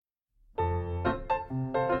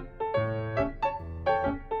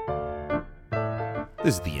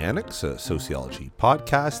This is The Annex, a sociology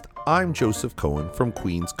podcast. I'm Joseph Cohen from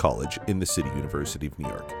Queen's College in the City University of New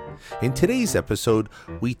York. In today's episode,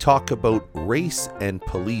 we talk about race and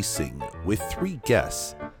policing with three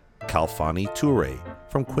guests: Ture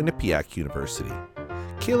from Quinnipiac University,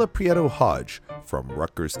 Prieto-Hodge from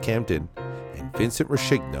Rutgers-Camden, and Vincent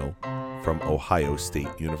Roscigno from Ohio State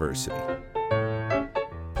University.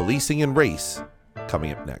 Policing and race,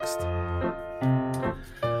 coming up next.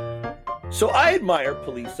 So I admire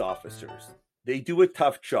police officers. They do a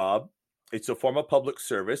tough job. It's a form of public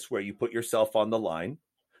service where you put yourself on the line.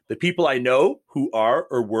 The people I know who are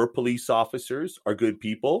or were police officers are good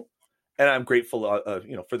people, and I'm grateful,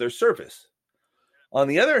 for their service. On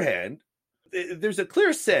the other hand, there's a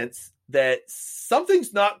clear sense that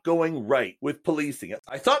something's not going right with policing.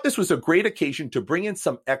 I thought this was a great occasion to bring in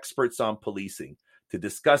some experts on policing to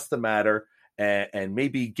discuss the matter and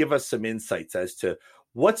maybe give us some insights as to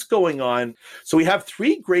what's going on. So we have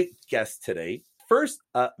three great guests today. First,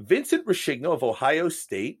 Vincent Roscigno of Ohio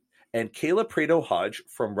State and Prieto-Hodge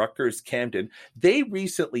from Rutgers-Camden. They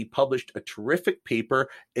recently published a terrific paper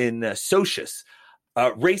in Socius,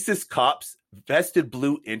 Racist Cops, Vested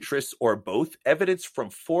Blue Interests, or Both, Evidence from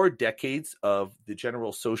 4 Decades of the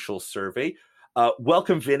General Social Survey.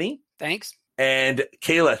 Welcome, Vinny. Thanks. And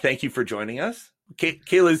Kayla, thank you for joining us.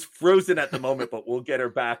 Kayla's frozen at the moment, but we'll get her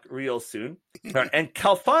back real soon. And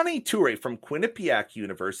Ture from Quinnipiac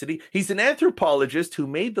University. He's an anthropologist who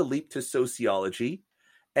made the leap to sociology,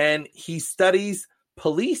 and he studies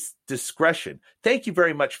police discretion. Thank you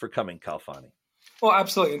very much for coming, Kalfani. Well,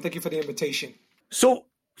 absolutely, and thank you for the invitation. So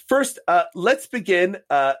first, let's begin.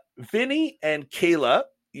 Vinny and Kayla,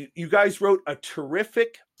 you guys wrote a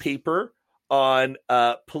terrific paper on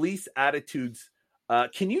police attitudes.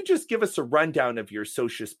 Can you just give us a rundown of your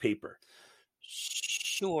Socius paper?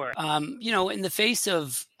 Sure. In the face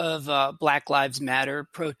of Black Lives Matter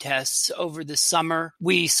protests over the summer,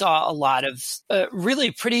 we saw a lot of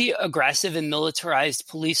really pretty aggressive and militarized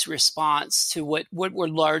police response to what were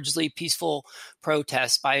largely peaceful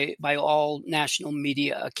protests by all national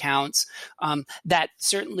media accounts. That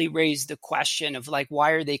certainly raised the question of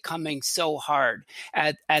why are they coming so hard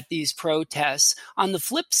at these protests? On the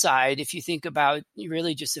flip side, if you think about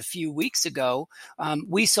really just a few weeks ago,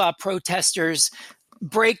 we saw protesters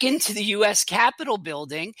break into the U.S. Capitol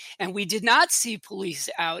building, and we did not see police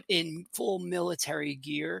out in full military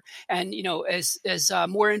gear. And as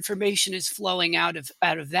more information is flowing out of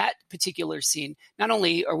that particular scene, not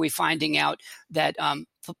only are we finding out that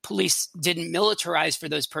police didn't militarize for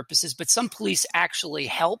those purposes, but some police actually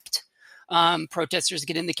helped protesters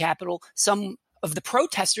get in the Capitol. Some of the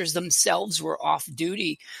protesters themselves were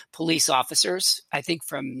off-duty police officers, I think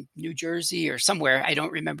from New Jersey or somewhere. I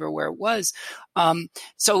don't remember where it was.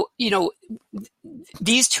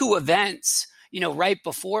 These two events, right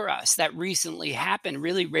before us that recently happened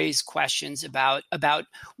really raised questions about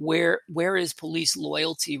where is police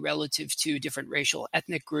loyalty relative to different racial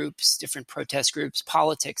ethnic groups, different protest groups,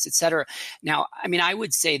 politics, et cetera. Now, I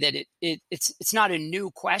would say that it's not a new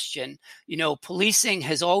question. Policing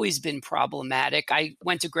has always been problematic. I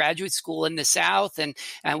went to graduate school in the South and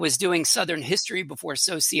was doing Southern history before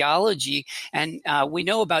sociology. And we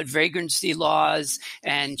know about vagrancy laws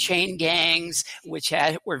and chain gangs, which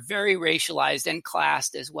were very racialized and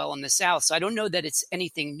classed as well in the South. So I don't know that it's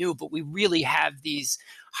anything new, but we really have these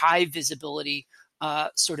high visibility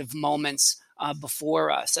sort of moments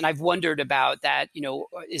before us. And I've wondered about that.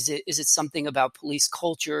 Is it something about police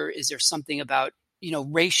culture? Is there something about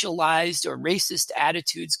racialized or racist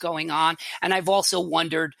attitudes going on? And I've also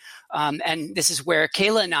wondered, and this is where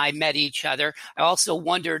Kayla and I met each other, I also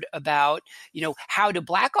wondered about, how do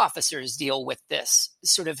Black officers deal with this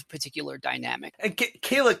sort of particular dynamic? And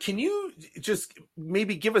Kayla, can you just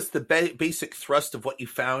maybe give us the basic thrust of what you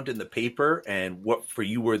found in the paper and what for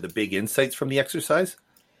you were the big insights from the exercise?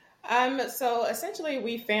 So essentially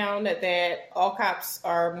we found that all cops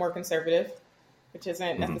are more conservative, which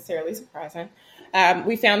isn't necessarily surprising.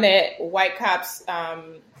 We found that white cops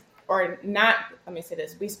or not, let me say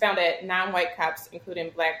this, we found that non-white cops, including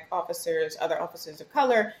Black officers, other officers of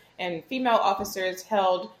color, and female officers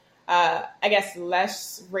held,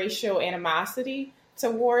 less racial animosity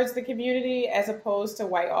towards the community as opposed to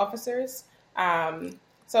white officers. That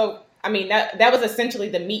was essentially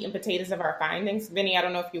the meat and potatoes of our findings. Vinny, I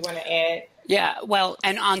don't know if you want to add Yeah, well,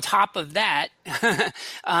 and on top of that,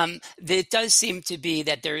 it does seem to be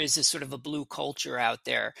that there is a sort of a blue culture out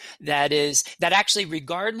there that actually,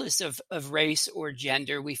 regardless of race or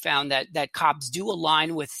gender, we found that cops do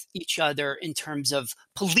align with each other in terms of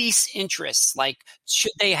police interests. Like,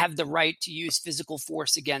 should they have the right to use physical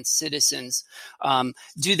force against citizens?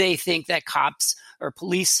 Do they think that cops or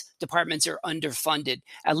police departments are underfunded,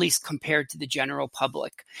 at least compared to the general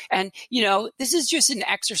public? And, this is just an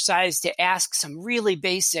exercise to ask some really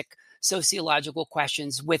basic sociological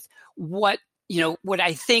questions with what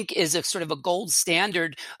I think is a sort of a gold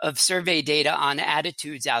standard of survey data on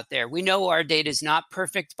attitudes out there. We know our data is not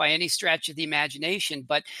perfect by any stretch of the imagination,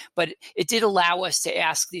 but it did allow us to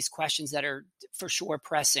ask these questions that are for sure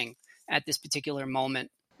pressing at this particular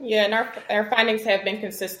moment. Yeah, and our findings have been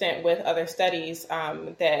consistent with other studies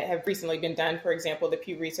that have recently been done. For example, the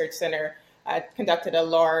Pew Research Center conducted a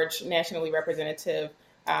large nationally representative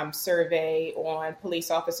survey on police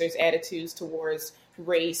officers' attitudes towards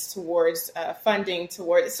race, towards funding,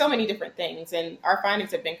 towards so many different things. And our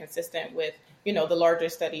findings have been consistent with, the larger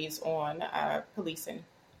studies on policing,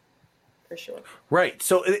 for sure. Right.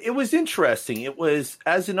 So it was interesting. It was,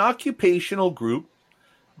 as an occupational group,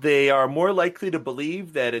 they are more likely to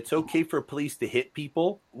believe that it's okay for police to hit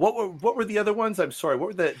people. What were the other ones? I'm sorry.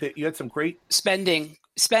 What were you had some great spending,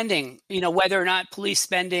 whether or not police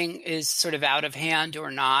spending is sort of out of hand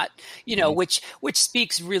or not, which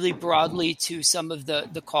speaks really broadly to some of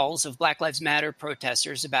the calls of Black Lives Matter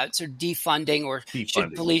protesters about sort of defunding, or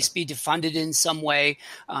should police be defunded in some way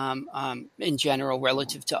in general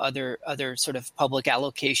relative to other sort of public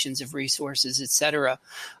allocations of resources, et cetera.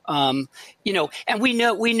 And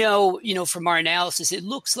we know from our analysis, it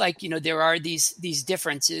looks like, there are these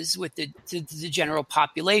differences with the general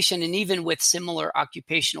population, and even with similar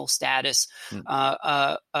occupational status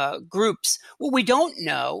groups. What we don't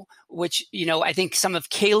know, which, I think some of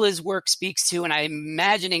Kayla's work speaks to, and I'm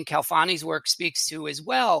imagining Khalfani's work speaks to as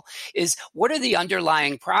well, is what are the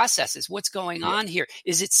underlying processes? What's going on here?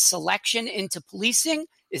 Is it selection into policing?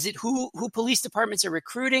 Is it who police departments are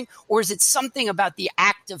recruiting, or is it something about the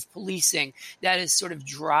act of policing that is sort of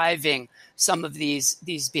driving some of these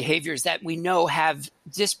behaviors that we know have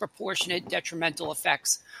disproportionate detrimental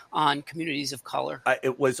effects on communities of color?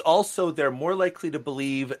 It was also, they're more likely to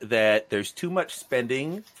believe that there's too much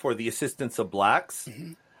spending for the assistance of blacks,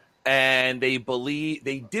 and they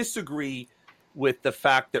disagree with the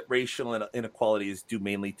fact that racial inequality is due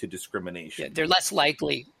mainly to discrimination. Yeah, they're less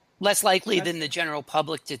likely than the general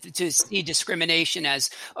public to see discrimination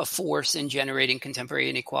as a force in generating contemporary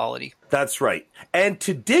inequality. That's right. And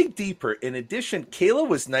to dig deeper, in addition, Kayla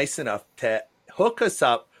was nice enough to hook us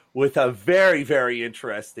up with a very, very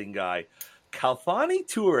interesting guy. Khalfani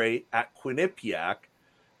Ture at Quinnipiac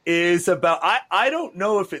is about, I don't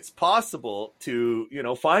know if it's possible to,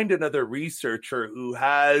 find another researcher who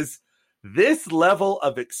has this level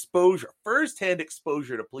of exposure, firsthand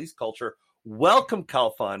exposure to police culture. Welcome,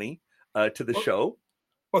 Khalfani, to the show.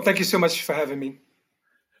 Well, thank you so much for having me.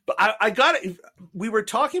 But I got it. We were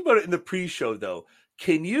talking about it in the pre-show, though.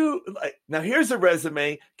 Can you, now here's a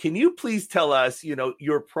resume. Can you please tell us,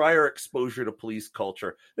 your prior exposure to police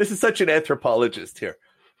culture? This is such an anthropologist here.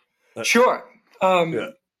 Sure.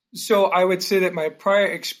 So I would say that my prior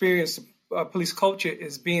experience of police culture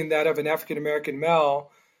is being that of an African-American male,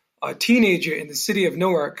 a teenager in the city of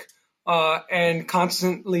Newark, and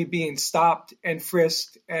constantly being stopped and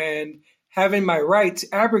frisked and having my rights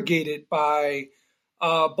abrogated by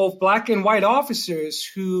both black and white officers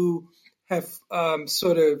who have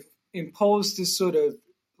sort of imposed this sort of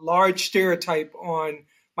large stereotype on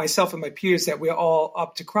myself and my peers that we're all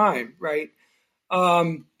up to crime, right?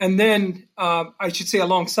 And then I should say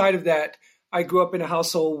alongside of that, I grew up in a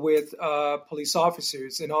household with police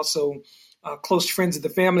officers and also close friends of the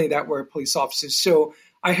family that were police officers. So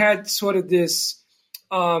I had sort of this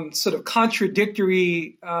sort of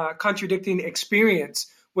contradicting experience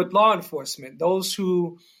with law enforcement. Those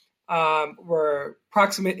who were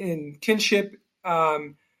proximate in kinship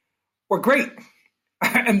were great.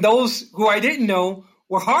 And those who I didn't know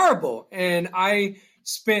were horrible. And I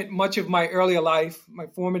spent much of my earlier life, my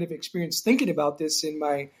formative experience, thinking about this in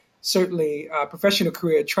my certainly professional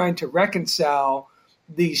career, trying to reconcile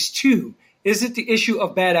these two. Is it the issue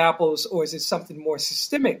of bad apples, or is it something more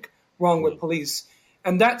systemic wrong with police?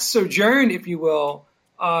 And that sojourn, if you will,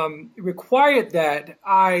 required that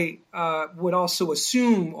I would also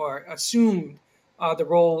assumed the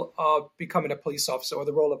role of becoming a police officer or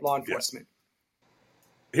the role of law enforcement. Yeah.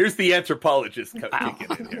 Here's the anthropologist kicking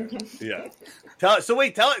in here. Yeah.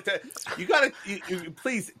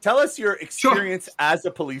 Please tell us your experience as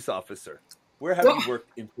a police officer. Where have you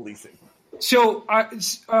worked in policing? So,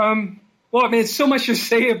 well, I mean, so much to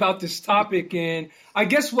say about this topic. And I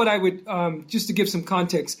guess what I would, just to give some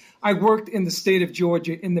context, I worked in the state of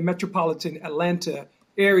Georgia in the metropolitan Atlanta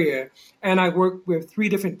area, and I worked with 3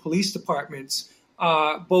 different police departments,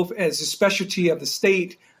 both as a specialty of the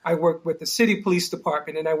state. I worked with the city police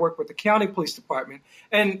department, and I worked with the county police department.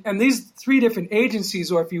 And these 3 different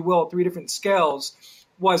agencies, or if you will, 3 different scales,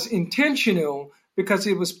 was intentional because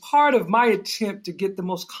it was part of my attempt to get the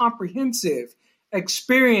most comprehensive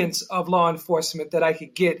experience of law enforcement that I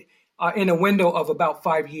could get in a window of about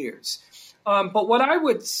 5 years. But what I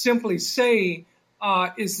would simply say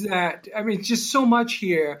is that, I mean, just so much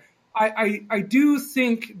here. I do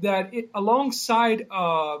think that alongside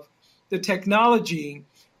of the technology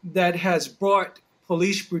that has brought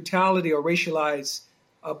police brutality or racialized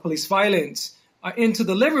police violence into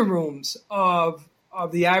the living rooms of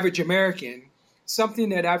the average American, something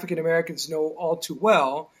that African Americans know all too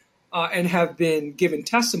well and have been given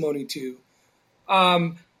testimony to.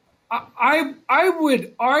 I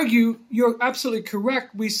would argue you're absolutely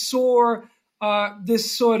correct. We saw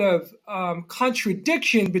this sort of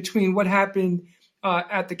contradiction between what happened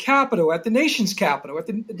at the Capitol, at the nation's Capitol, at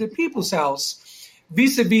the People's House,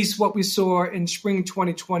 vis-a-vis what we saw in spring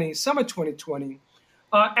 2020, summer 2020.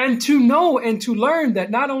 And to know and to learn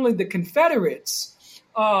that not only the Confederates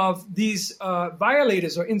of these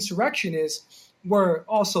violators or insurrectionists were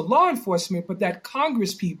also law enforcement, but that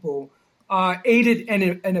Congress people aided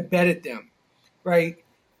and abetted them, right?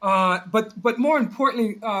 But more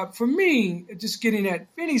importantly, for me, just getting at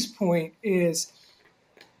Finney's point is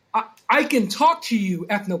I can talk to you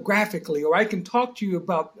ethnographically, or I can talk to you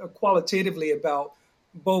about qualitatively about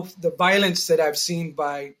both the violence that I've seen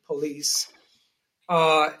by police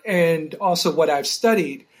and also what I've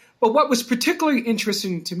studied. But what was particularly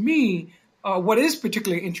interesting to me, what is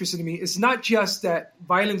particularly interesting to me is not just that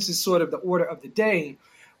violence is sort of the order of the day,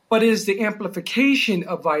 but is the amplification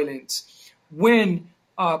of violence when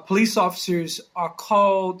police officers are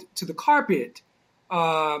called to the carpet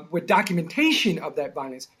with documentation of that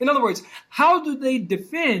violence. In other words, how do they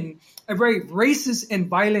defend a very racist and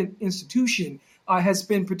violent institution has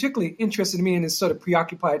been particularly interesting to me and has sort of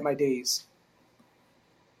preoccupied my days.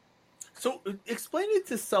 So explain it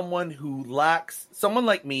to someone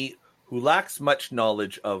like me, who lacks much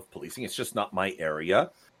knowledge of policing. It's just not my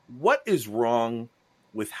area. What is wrong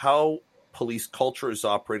with how police culture is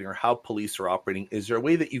operating or how police are operating? Is there a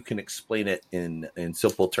way that you can explain it in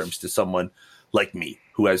simple terms to someone like me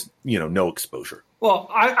who has, no exposure? Well,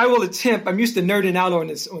 I will attempt. I'm used to nerding out on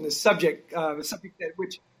this subject, a subject that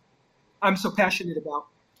which I'm so passionate about.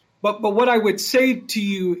 But what I would say to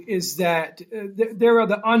you is that there are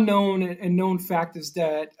the unknown and known factors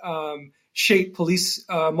that shape police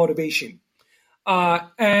motivation.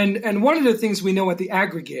 And one of the things we know at the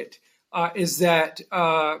aggregate is that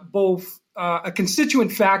both a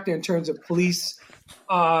constituent factor in terms of police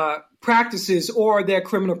practices or their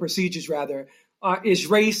criminal procedures, rather, is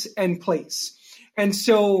race and place. And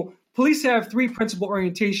so police have 3 principal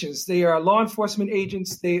orientations. They are law enforcement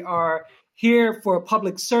agents. They are here for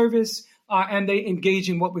public service, and they engage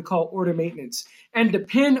in what we call order maintenance. And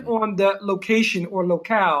depend on the location or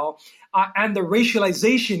locale and the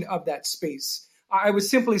racialization of that space. I would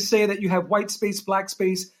simply say that you have white space, black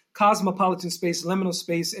space, cosmopolitan space, liminal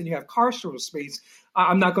space, and you have carceral space.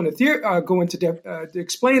 I'm not going to go into depth to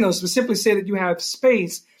explain those, but simply say that you have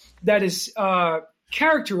space that is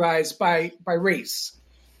characterized by race.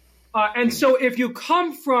 And so if you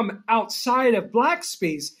come from outside of black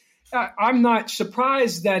space, I'm not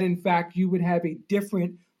surprised that, in fact, you would have a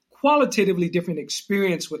qualitatively different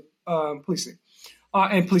experience with policing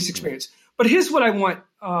and police experience. But here's what I want,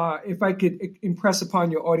 if I could impress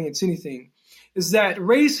upon your audience anything, is that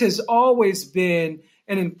race has always been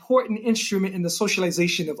an important instrument in the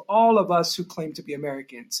socialization of all of us who claim to be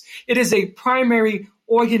Americans. It is a primary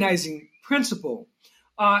organizing principle.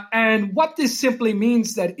 And what this simply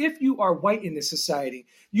means that if you are white in this society,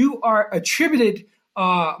 you are attributed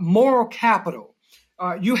moral capital.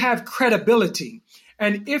 You have credibility.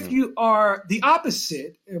 And if you are the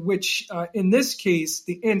opposite, which in this case,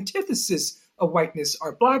 the antithesis of whiteness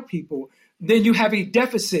are black people, then you have a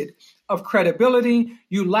deficit of credibility.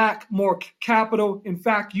 You lack more capital. In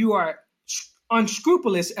fact, you are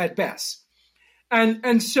unscrupulous at best.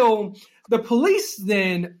 And so the police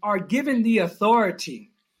then are given the authority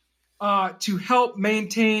to help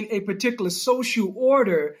maintain a particular social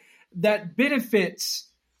order that benefits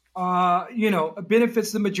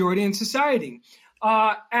the majority in society.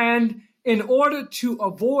 And in order to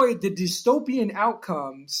avoid the dystopian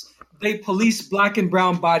outcomes, they police black and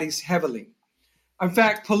brown bodies heavily. In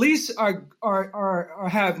fact, police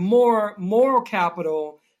have more moral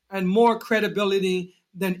capital and more credibility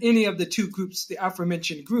than any of the two groups, the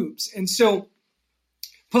aforementioned groups. And so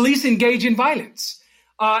police engage in violence.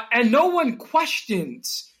 And no one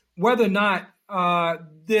questions whether or not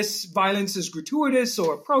this violence is gratuitous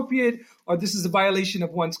or appropriate, or this is a violation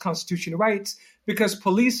of one's constitutional rights, because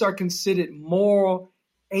police are considered moral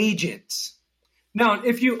agents. Now,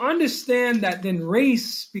 if you understand that, then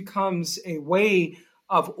race becomes a way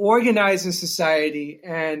of organizing society,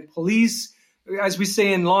 and police, as we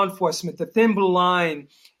say in law enforcement, the thin blue line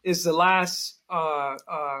is the last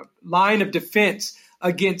line of defense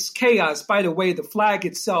against chaos. By the way, the flag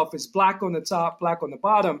itself is black on the top, black on the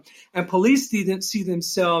bottom, and police see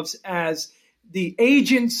themselves as the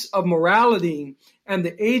agents of morality and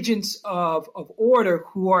the agents of order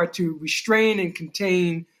who are to restrain and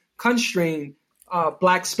constrain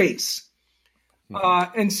black space.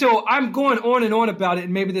 And so I'm going on and on about it,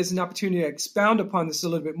 and maybe there's an opportunity to expound upon this a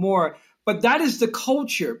little bit more, but that is the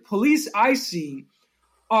culture. Police, I see,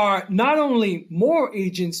 are not only moral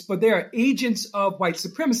agents, but they are agents of white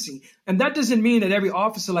supremacy. And that doesn't mean that every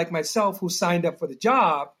officer like myself who signed up for the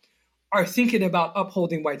job are thinking about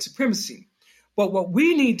upholding white supremacy. But what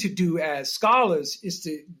we need to do as scholars is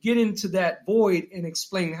to get into that void and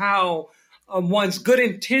explain how one's good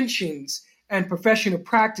intentions and professional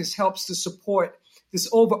practice helps to support this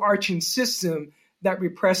overarching system that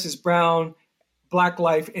represses brown, black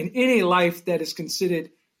life, and any life that is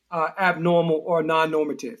considered abnormal or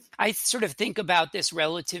non-normative. I sort of think about this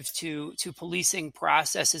relative to policing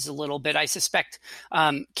processes a little bit. I suspect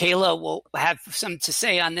Kayla will have some to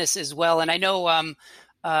say on this as well. And I know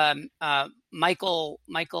Michael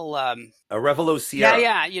Arevalo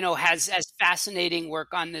Sierra. has fascinating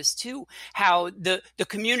work on this too. How the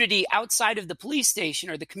community outside of the police station,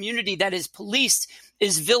 or the community that is policed,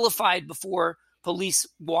 is vilified before police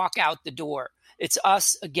walk out the door. It's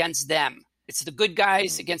us against them. It's the good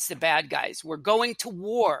guys against the bad guys. We're going to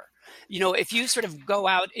war. If you sort of go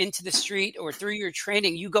out into the street, or through your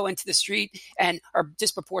training, you go into the street and are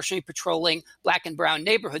disproportionately patrolling black and brown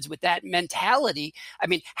neighborhoods with that mentality, I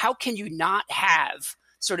mean, how can you not have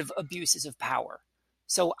sort of abuses of power?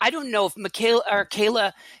 So I don't know if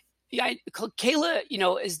Kayla,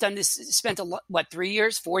 has done this, spent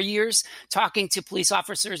 4 years talking to police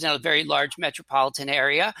officers in a very large metropolitan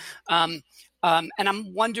area. And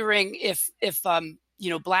I'm wondering if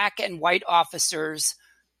black and white officers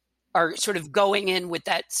are sort of going in with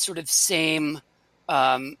that sort of same,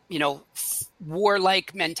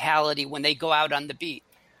 warlike mentality when they go out on the beat.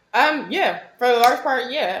 Yeah, for the large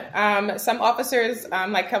part, yeah. Some officers,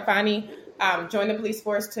 like Kafani, join the police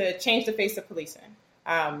force to change the face of policing.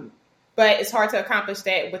 But it's hard to accomplish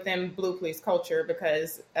that within blue police culture,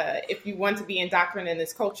 because if you want to be indoctrinated in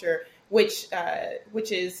this culture, which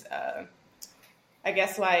is, I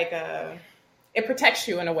guess, it protects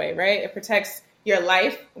you in a way, right? It protects your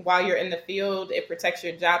life while you're in the field. It protects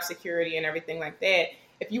your job security and everything like that.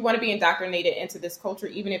 If you want to be indoctrinated into this culture,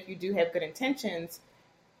 even if you do have good intentions,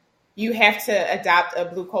 you have to adopt a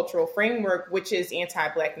blue cultural framework, which is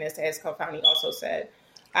anti-blackness, as Kofani also said.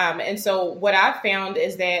 And so what I've found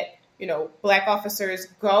is that, black officers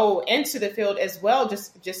go into the field as well,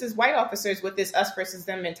 just as white officers, with this us versus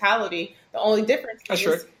them mentality. The only difference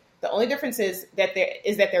is that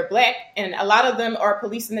they're black, and a lot of them are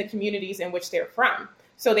policing the communities in which they're from.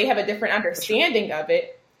 So they have a different understanding of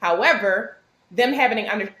it. However, them having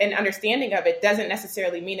an understanding of it doesn't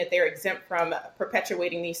necessarily mean that they're exempt from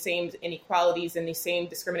perpetuating these same inequalities and these same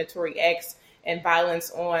discriminatory acts and violence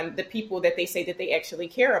on the people that they say that they actually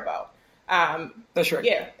care about. That's right.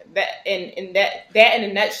 Yeah, that in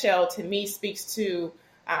a nutshell, to me, speaks to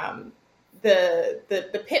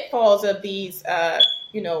the pitfalls of these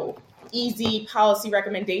easy policy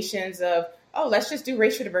recommendations of, let's just do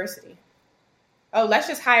racial diversity. Let's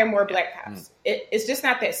just hire more black cops. It's just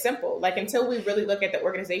not that simple. Until we really look at the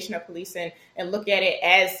organization of policing and look at it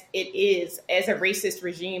as it is, as a racist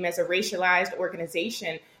regime, as a racialized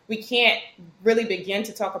organization, we can't really begin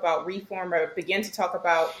to talk about reform or begin to talk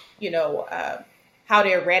about, how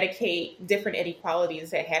to eradicate different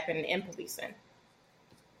inequalities that happen in policing.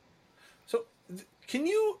 So can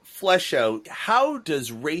you flesh out, how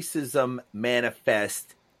does racism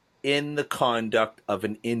manifest in the conduct of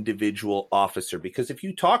an individual officer? Because if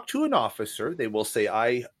you talk to an officer, they will say,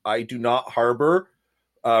 I do not harbor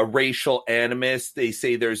racial animus. They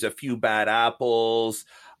say there's a few bad apples.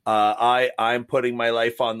 I'm putting my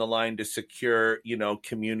life on the line to secure,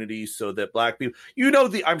 communities so that black people,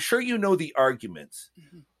 I'm sure the arguments.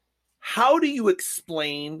 Mm-hmm. How do you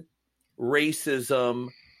explain racism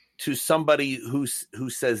to somebody who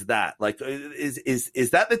says that? Like, is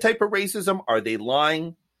that the type of racism? Are they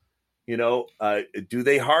lying? You know, do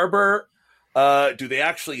they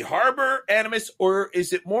actually harbor animus, or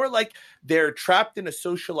is it more like they're trapped in a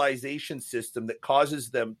socialization system that causes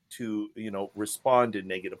them to, you know, respond in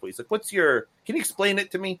negative ways? Like, can you explain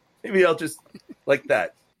it to me? Maybe I'll just like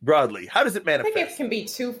that broadly. How does it manifest? I think it can be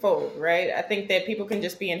twofold, right? I think that people can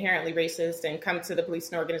just be inherently racist and come to the police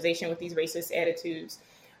and organization with these racist attitudes,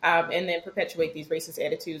 and then perpetuate these racist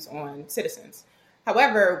attitudes on citizens.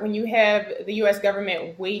 However, when you have the U.S.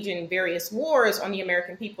 government waging various wars on the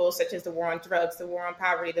American people, such as the war on drugs, the war on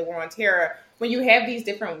poverty, the war on terror, when you have these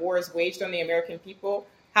different wars waged on the American people,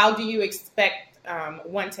 how do you expect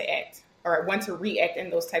one to act or one to react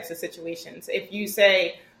in those types of situations? If you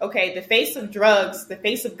say, okay, the face of drugs, the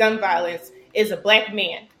face of gun violence is a black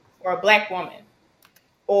man or a black woman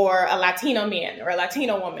or a Latino man or a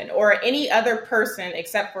Latino woman or any other person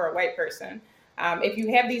except for a white person, if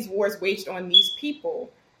you have these wars waged on these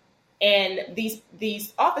people, and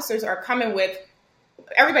these officers are coming with,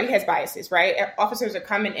 everybody has biases, right? Officers are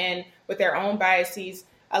coming in with their own biases.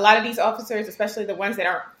 A lot of these officers, especially the ones that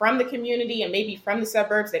aren't from the community and maybe from the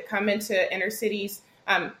suburbs that come into inner cities,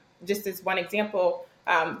 just as one example,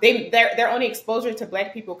 their only exposure to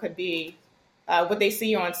Black people could be what they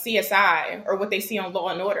see on CSI or what they see on Law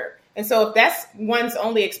and Order. And so if that's one's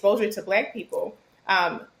only exposure to Black people,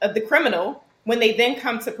 the criminal, when they then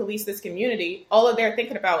come to police this community, all of they're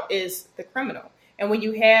thinking about is the criminal. And when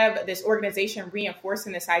you have this organization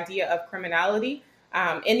reinforcing this idea of criminality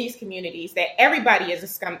in these communities, that everybody is a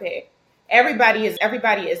scumbag, everybody is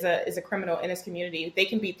a criminal in this community. They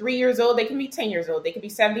can be 3 years old, they can be 10 years old, they can be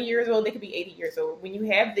 70 years old, they can be 80 years old. When you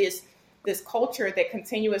have this culture that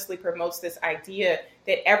continuously promotes this idea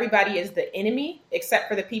that everybody is the enemy except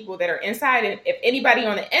for the people that are inside, and if anybody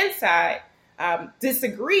on the inside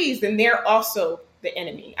disagrees, then they're also the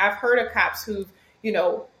enemy. I've heard of cops who've,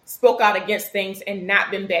 spoke out against things and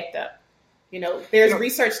not been backed up. There's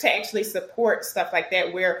research to actually support stuff like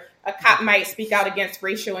that, where a cop might speak out against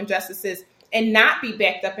racial injustices and not be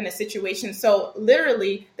backed up in a situation. So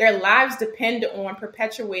literally their lives depend on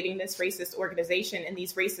perpetuating this racist organization and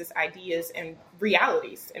these racist ideas and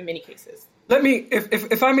realities in many cases. Let me,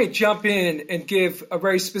 if I may jump in and give a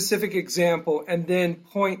very specific example and then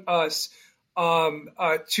point us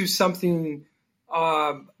to something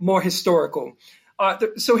more historical.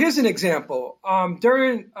 So here's an example.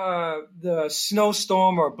 During the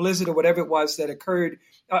snowstorm or blizzard or whatever it was that occurred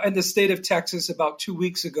in the state of Texas about 2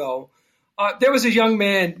 weeks ago, there was a young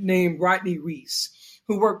man named Rodney Reese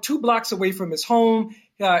who worked 2 blocks away from his home.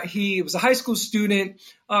 He was a high school student,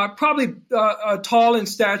 probably tall in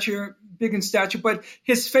stature, big in stature, but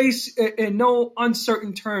his face, in no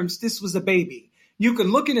uncertain terms, this was a baby. You could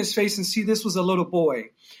look in his face and see this was a little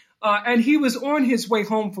boy. And he was on his way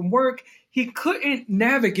home from work. He couldn't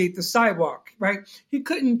navigate the sidewalk, right? He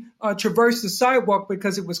couldn't traverse the sidewalk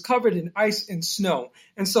because it was covered in ice and snow.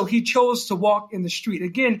 And so he chose to walk in the street.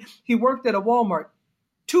 Again, he worked at a Walmart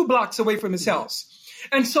 2 blocks away from his house.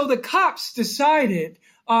 And so the cops decided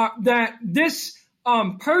that this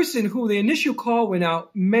person who the initial call went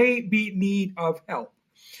out may be in need of help.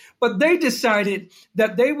 But they decided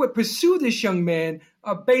that they would pursue this young man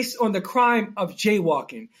based on the crime of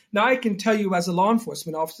jaywalking. Now, I can tell you as a law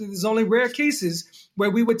enforcement officer, there's only rare cases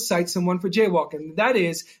where we would cite someone for jaywalking. That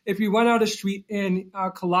is, if you run out of the street and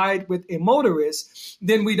collide with a motorist,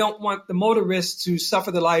 then we don't want the motorist to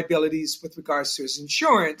suffer the liabilities with regards to his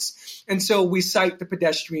insurance. And so we cite the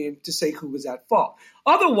pedestrian to say who was at fault.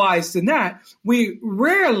 Otherwise than that, we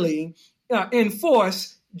rarely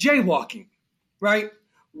enforce jaywalking, right?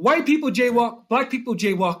 White people jaywalk, Black people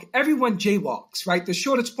jaywalk, everyone jaywalks, right? The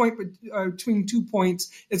shortest point between 2 points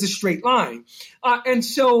is a straight line. And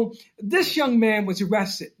so this young man was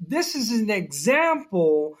arrested. This is an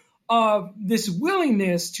example of this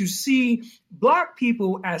willingness to see Black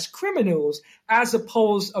people as criminals as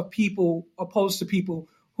opposed to people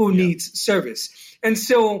who needs service. And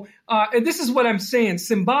so, and this is what I'm saying,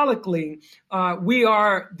 symbolically, we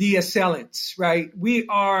are the assailants, right? We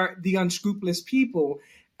are the unscrupulous people.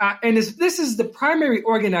 And if this is the primary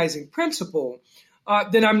organizing principle,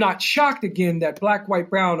 then I'm not shocked again that Black, white,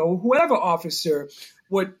 brown, or whoever officer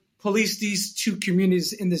would police these 2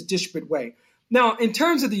 communities in this disparate way. Now, in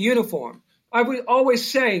terms of the uniform, I would always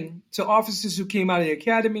say to officers who came out of the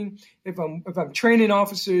academy, if I'm training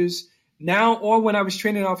officers now or when I was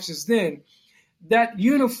training officers then, that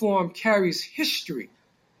uniform carries history.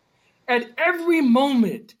 At every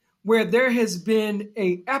moment where there has been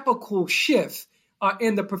an epochal shift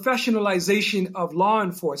in the professionalization of law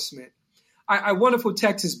enforcement, wonderful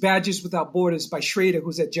text is Badges Without Borders by Schrader,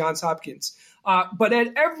 who's at Johns Hopkins. But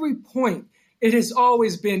at every point, it has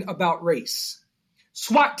always been about race.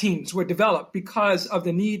 SWAT teams were developed because of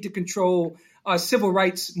the need to control civil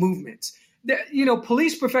rights movements.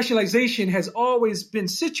 Police professionalization has always been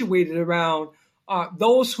situated around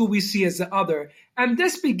those who we see as the other. And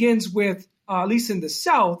this begins with, at least in the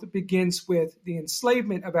South, it begins with the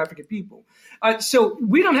enslavement of African people. So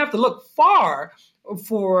we don't have to look far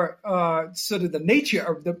for sort of the nature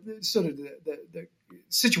of the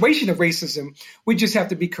situation of racism. We just have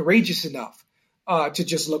to be courageous enough to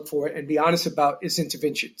just look for it and be honest about its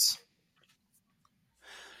interventions.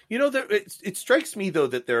 It strikes me, though,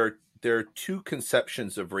 that there are two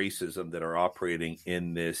conceptions of racism that are operating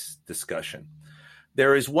in this discussion.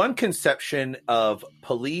 There is one conception of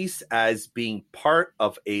police as being part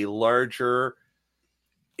of a larger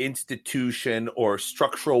institution or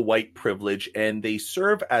structural white privilege, and they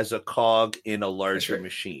serve as a cog in a larger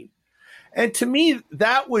machine. And to me,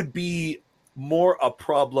 that would be more a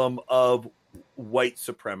problem of white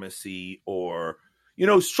supremacy or,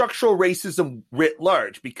 structural racism writ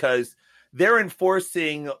large, because they're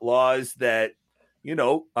enforcing laws that,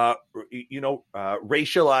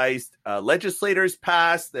 racialized legislators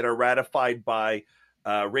pass that are ratified by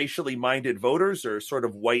racially minded voters or sort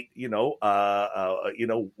of white, white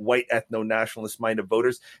ethno-nationalist minded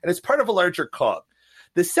voters. And it's part of a larger cog.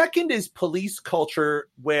 The second is police culture,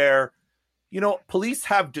 where, police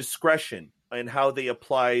have discretion in how they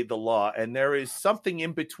apply the law. And there is something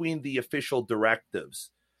in between the official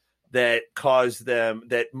directives that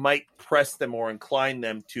might press them or incline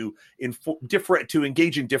them to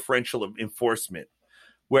engage in differential enforcement.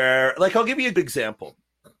 Where, I'll give you an example.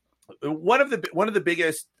 One of the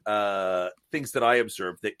biggest things that I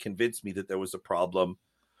observed that convinced me that there was a problem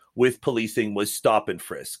with policing was stop and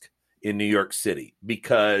frisk in New York City,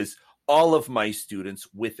 because all of my students,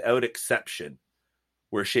 without exception,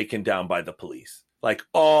 were shaken down by the police.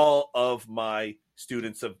 All of my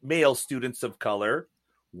male students of color,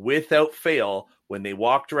 without fail, when they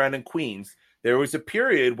walked around in Queens, there was a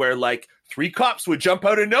period where 3 cops would jump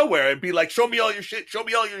out of nowhere and be like, show me all your shit.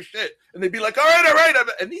 And they'd be like, all right.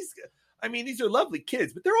 And these are lovely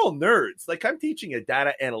kids, but they're all nerds. I'm teaching a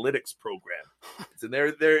data analytics program, and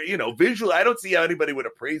they're visual. I don't see how anybody would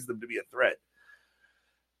appraise them to be a threat.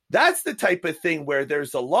 That's the type of thing where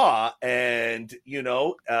there's a law and,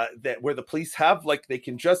 that where the police have, they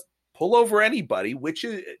can just pull over anybody, which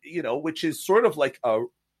is sort of like a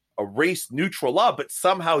race neutral law, but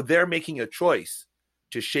somehow they're making a choice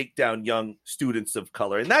to shake down young students of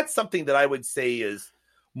color. And that's something that I would say is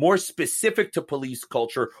more specific to police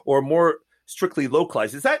culture or more strictly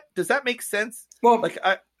localized. Does that make sense? Well,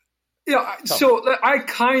 I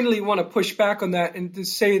kindly want to push back on that and to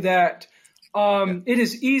say that it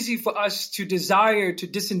is easy for us to desire to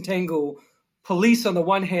disentangle police on the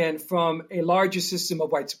one hand from a larger system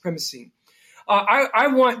of white supremacy. I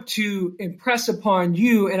want to impress upon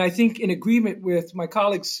you, and I think in agreement with my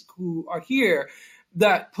colleagues who are here,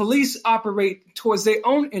 that police operate towards their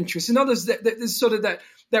own interests. In others,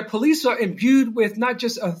 that police are imbued with not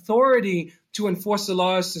just authority to enforce the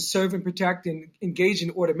laws, to serve and protect and engage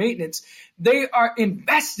in order maintenance. They are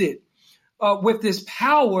invested with this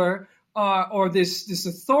power or this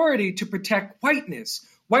authority to protect whiteness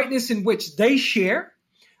in which they share,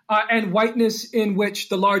 and whiteness in which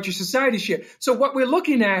the larger society share. So what we're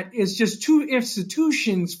looking at is just two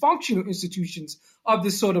institutions, functional institutions of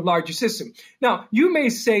this sort of larger system. Now, you may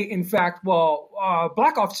say, in fact,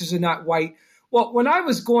 black officers are not white. Well, when I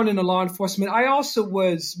was going into law enforcement, I also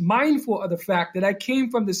was mindful of the fact that I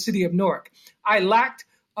came from the city of Newark. I lacked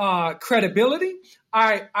credibility.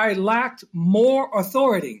 I lacked more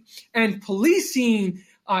authority. And policing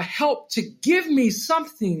helped to give me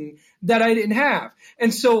something that I didn't have.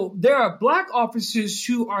 And so there are black officers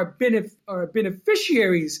who are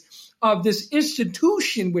beneficiaries of this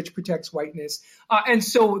institution which protects whiteness. And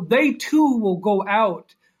so they too will go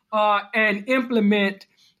out and implement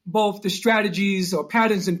both the strategies or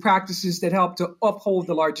patterns and practices that help to uphold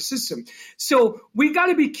the larger system. So we got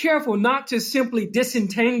to be careful not to simply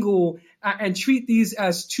disentangle and treat these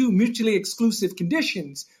as two mutually exclusive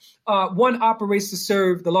conditions. One operates to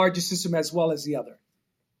serve the larger system as well as the other.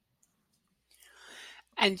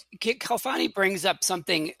 And Khalfani brings up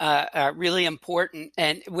something really important,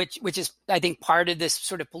 and which is, I think, part of this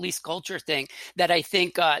sort of police culture thing that I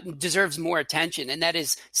think deserves more attention, and that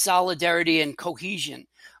is solidarity and cohesion.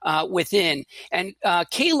 within. And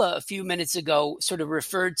Kayla, a few minutes ago, sort of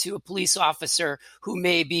referred to a police officer who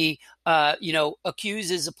may be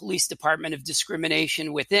accuses a police department of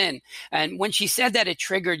discrimination within. And when she said that, it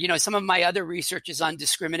triggered, some of my other researches on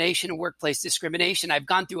discrimination and workplace discrimination. I've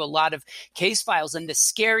gone through a lot of case files, and the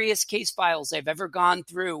scariest case files I've ever gone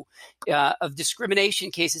through of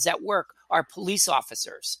discrimination cases at work are police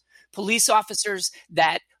officers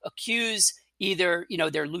that accuse either,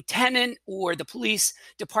 their lieutenant or the police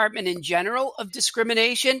department in general of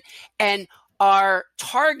discrimination and are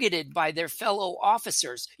targeted by their fellow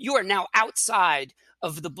officers. You are now outside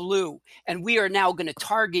of the blue, and we are now going to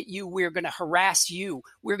target you. We're going to harass you.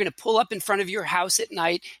 We're going to pull up in front of your house at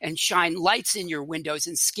night and shine lights in your windows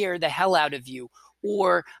and scare the hell out of you.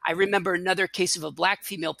 Or I remember another case of a Black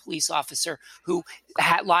female police officer who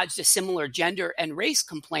had lodged a similar gender and race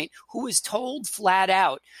complaint, who was told flat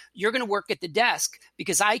out, you're going to work at the desk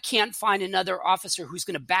because I can't find another officer who's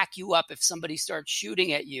going to back you up if somebody starts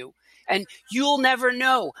shooting at you. And you'll never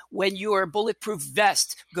know when your bulletproof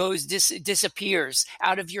vest disappears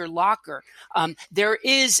out of your locker. There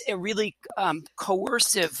is a really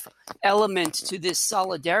coercive element to this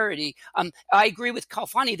solidarity. I agree with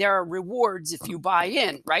Kalfani. There are rewards if you buy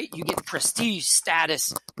in, right? You get prestige,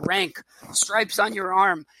 status, rank, stripes on your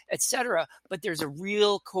arm, etc. But there's a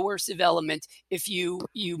real coercive element if you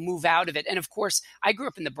move out of it. And of course, I grew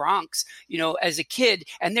up in the Bronx, as a kid,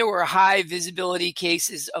 and there were high visibility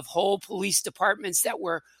cases of whole police departments that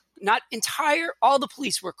were not all the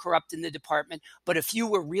police were corrupt in the department, but a few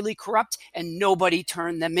were really corrupt and nobody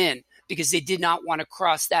turned them in because they did not want to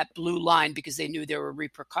cross that blue line because they knew there were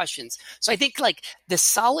repercussions. So I think the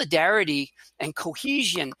solidarity and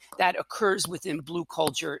cohesion that occurs within blue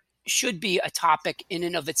culture should be a topic in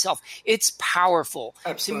and of itself. It's powerful.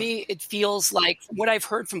 Absolutely. To me, it feels like what I've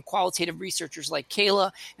heard from qualitative researchers like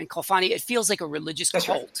Kayla and Kalfani, it feels like a religious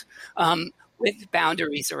cult with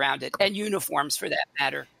boundaries around it and uniforms for that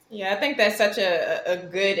matter. Yeah, I think that's such a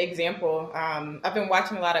good example. I've been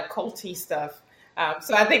watching a lot of culty stuff.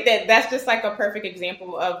 So I think that's just like a perfect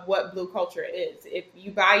example of what blue culture is. If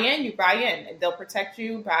you buy in, you buy in. They'll protect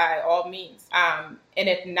you by all means. And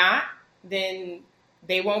if not, then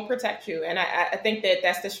they won't protect you. And I think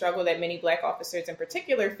that's the struggle that many Black officers in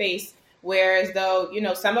particular face, whereas though,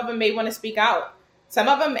 some of them may want to speak out. Some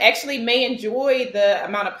of them actually may enjoy the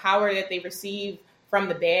amount of power that they receive from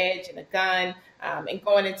the badge and the gun, and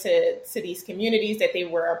going into these communities that they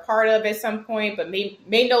were a part of at some point, but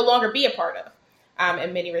may no longer be a part of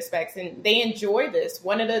in many respects. And they enjoy this.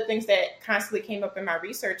 One of the things that constantly came up in my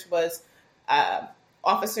research was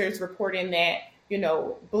officers reporting that,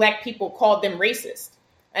 Black people called them racist.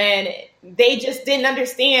 And they just didn't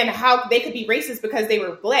understand how they could be racist because they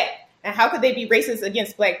were Black. And how could they be racist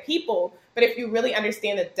against Black people? But if you really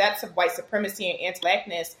understand the depths of white supremacy and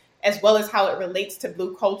anti-Blackness, as well as how it relates to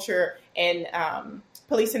blue culture and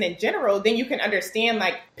policing in general, then you can understand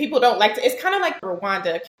people don't like to. It's kind of like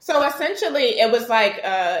Rwanda. So essentially, it was like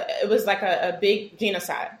a big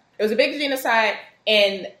genocide. It was a big genocide,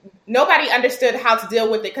 and nobody understood how to deal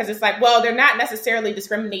with it because it's they're not necessarily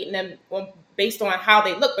discriminating them based on how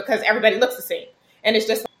they look because everybody looks the same, and it's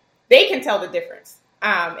just they can tell the difference.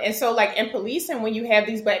 And so in policing, when you have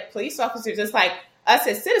these Black police officers, it's us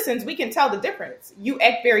as citizens, we can tell the difference. You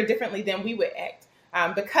act very differently than we would act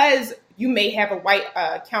because you may have a white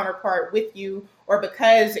counterpart with you, or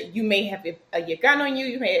because you may have your gun on you,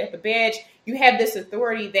 you may have a badge. You have this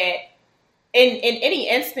authority that in any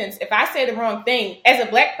instance, if I say the wrong thing as a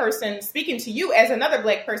Black person speaking to you as another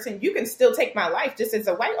Black person, you can still take my life just as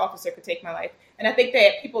a white officer could take my life. And I think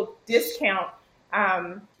that people discount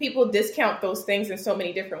those things in so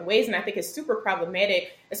many different ways. And I think it's super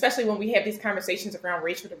problematic, especially when we have these conversations around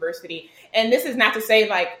racial diversity. And this is not to say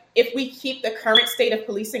if we keep the current state of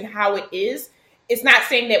policing how it is, it's not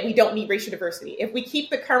saying that we don't need racial diversity. If we keep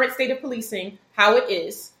the current state of policing how it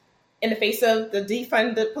is in the face of the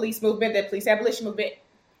defund the police movement, the police abolition movement,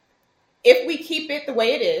 if we keep it the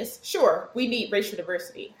way it is, sure, we need racial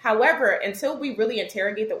diversity. However, until we really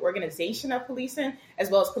interrogate the organization of policing as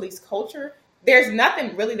well as police culture, there's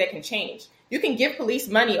nothing really that can change. You can give police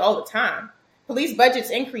money all the time. Police budgets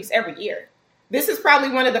increase every year. This is probably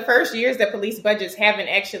one of the first years that police budgets haven't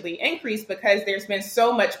actually increased because there's been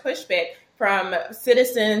so much pushback from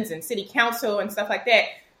citizens and city council and stuff like that.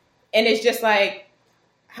 And it's just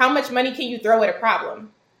how much money can you throw at a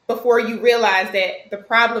problem before you realize that the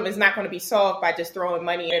problem is not going to be solved by just throwing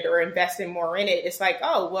money in it or investing more in it? It's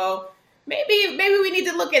maybe we need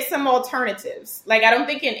to look at some alternatives. I don't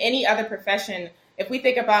think in any other profession, if we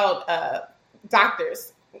think about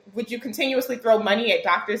doctors, would you continuously throw money at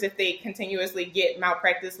doctors if they continuously get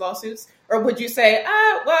malpractice lawsuits? Or would you say,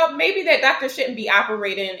 well, maybe that doctor shouldn't be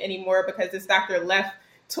operating anymore because this doctor left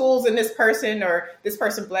tools in this person, or this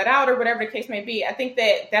person bled out, or whatever the case may be? I think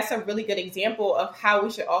that that's a really good example of how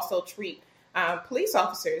we should also treat police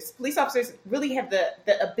officers. Police officers really have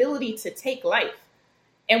the ability to take life,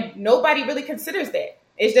 and nobody really considers that.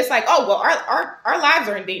 It's just like, oh, well, our lives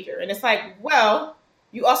are in danger. And it's like, well,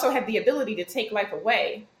 you also have the ability to take life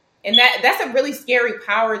away. And that's a really scary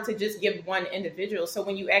power to just give one individual. So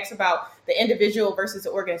when you ask about the individual versus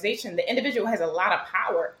the organization, the individual has a lot of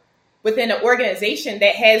power within an organization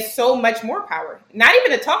that has so much more power. Not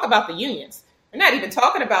even to talk about the unions. We're not even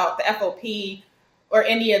talking about the FOP or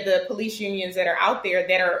any of the police unions that are out there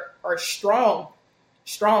that are strong,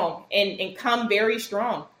 and come very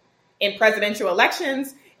strong in presidential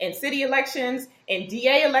elections, in city elections, in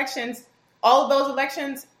DA elections. All of those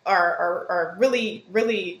elections are really,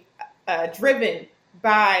 really driven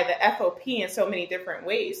by the FOP in so many different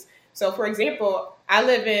ways. So, for example, I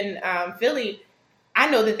live in Philly. I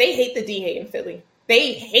know that they hate the DA in Philly.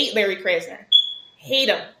 They hate Larry Krasner. Hate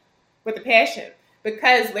him with a passion,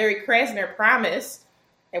 because Larry Krasner promised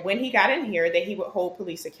that when he got in here that he would hold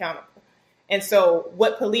police accountable. And so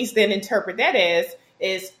what police then interpret that as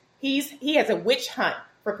is he has a witch hunt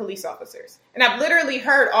for police officers. And I've literally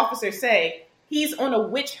heard officers say, he's on a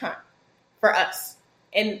witch hunt for us.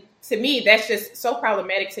 And to me, that's just so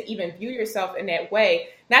problematic to even view yourself in that way.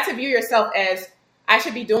 Not to view yourself as, I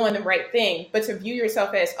should be doing the right thing, but to view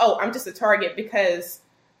yourself as, oh, I'm just a target because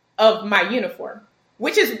of my uniform,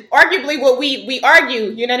 which is arguably what we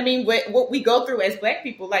argue, you know what I mean? What we go through as Black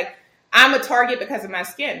people. Like, I'm a target because of my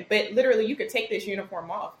skin, but literally you could take this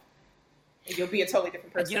uniform off and you'll be a totally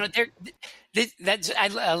different person. You know, that's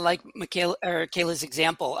I like Kayla's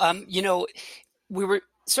example. You know, we were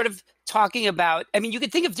sort of talking about, I mean, you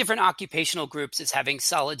could think of different occupational groups as having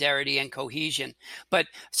solidarity and cohesion, but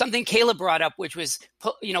something Kayla brought up, which was,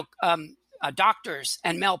 you know, doctors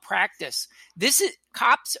and malpractice.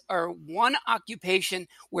 Cops are one occupation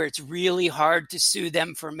where it's really hard to sue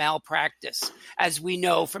them for malpractice, as we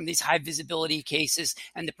know from these high visibility cases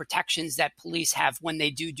and the protections that police have when they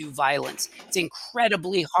do violence. It's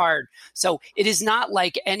incredibly hard. So it is not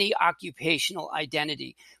like any occupational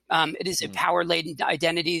identity. It is a power-laden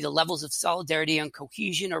identity. The levels of solidarity and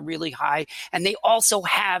cohesion are really high. And they also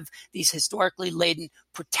have these historically laden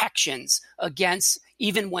protections against,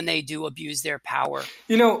 even when they do abuse their power.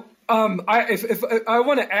 You know, if I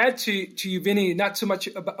want to add to you, Vinny, not so much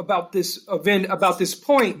about this event, about this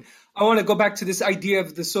point, I want to go back to this idea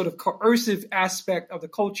of the sort of coercive aspect of the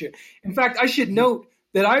culture. In fact, I should note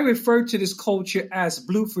that I refer to this culture as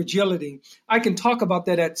blue fragility. I can talk about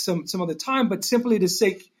that at some other time, but simply to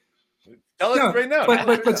say, tell us right now.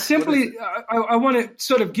 But simply, I want to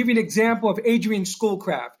sort of give you an example of Adrian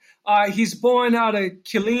Schoolcraft. He's born out of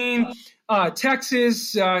Killeen,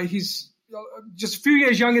 Texas. He's just a few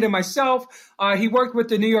years younger than myself. He worked with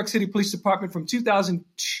the New York City Police Department from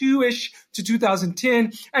 2002-ish to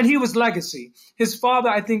 2010, and he was legacy. His father,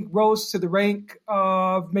 I think, rose to the rank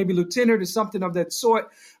of maybe lieutenant or something of that sort.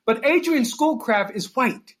 But Adrian Schoolcraft is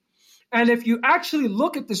white. And if you actually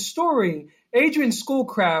look at the story, Adrian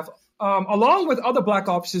Schoolcraft, along with other Black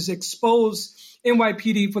officers, exposed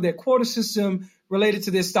NYPD for their quota system related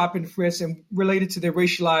to their stop and frisk and related to their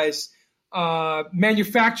racialized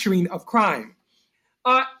manufacturing of crime.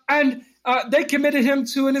 And they committed him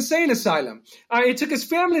to an insane asylum. It took his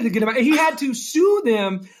family to get him out. He had to sue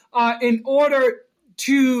them in order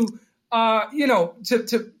to,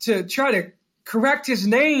 to try to correct his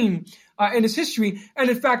name and his history. And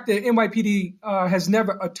in fact, the NYPD has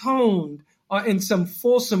never atoned in some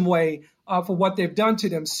fulsome way for what they've done to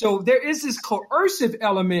them. So there is this coercive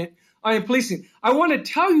element in policing. I want to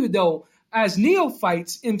tell you, though, as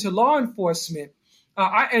neophytes into law enforcement,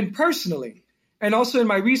 and personally, and also in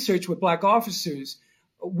my research with Black officers,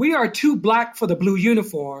 we are too Black for the blue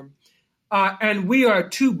uniform, and we are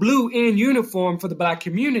too blue in uniform for the Black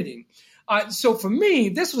community. So for me,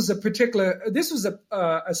 this was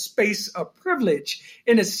a space of privilege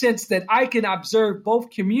in a sense that I can observe both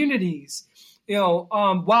communities,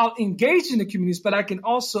 while engaged in the communities, but I can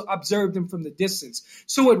also observe them from the distance.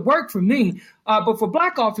 So it worked for me. But for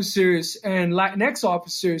Black officers and Latinx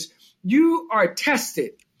officers, you are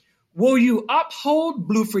tested. Will you uphold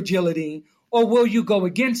blue fragility or will you go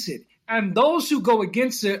against it? And those who go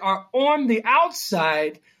against it are on the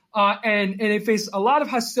outside and they face a lot of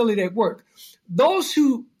hostility at work. Those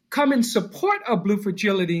who come in support of blue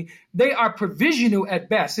fragility, they are provisional at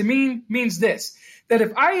best. It means this, that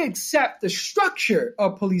if I accept the structure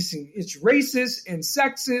of policing, it's racist and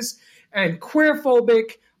sexist and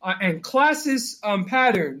queerphobic, and classes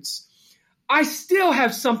patterns, I still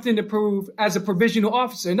have something to prove as a provisional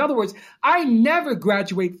officer. In other words, I never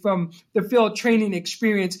graduate from the field training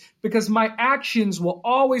experience because my actions will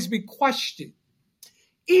always be questioned,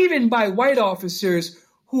 even by white officers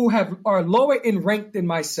who are lower in rank than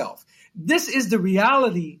myself. This is the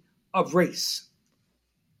reality of race.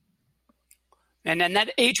 And then that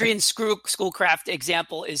Adrian Schoolcraft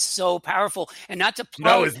example is so powerful. And not to plug,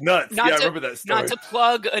 that was nuts. I remember that story. Not to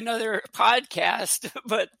plug another podcast,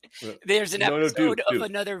 but there's an episode of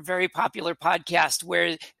another very popular podcast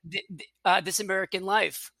where This American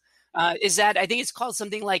Life. Is that, I think it's called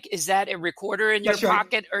something like, is that a recorder in your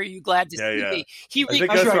pocket? Or are you glad to see me? I think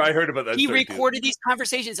that's where I heard about that. He recorded these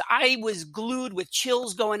conversations. I was glued with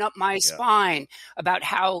chills going up my spine about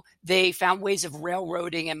how they found ways of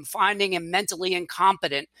railroading him, finding him mentally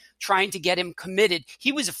incompetent, trying to get him committed.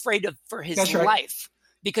 He was afraid for his life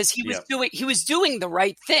because he was doing the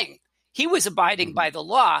right thing. He was abiding by the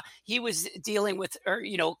law. He was dealing with,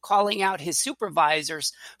 calling out his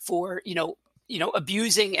supervisors for,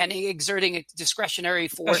 abusing and exerting a discretionary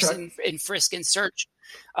force in frisk and search.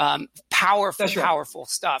 Powerful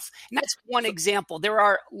stuff. And that's one example. There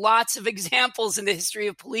are lots of examples in the history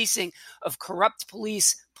of policing of corrupt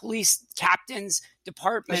police captains,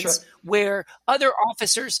 departments, where other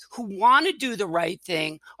officers who want to do the right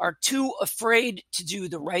thing are too afraid to do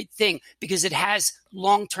the right thing because it has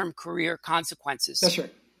long-term career consequences. That's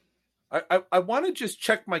right. I want to just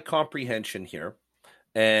check my comprehension here.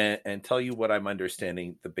 And tell you what I'm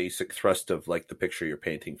understanding, the basic thrust of like the picture you're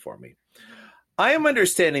painting for me. I am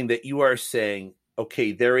understanding that you are saying,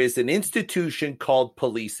 okay, there is an institution called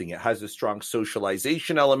policing. It has a strong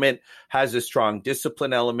socialization element, has a strong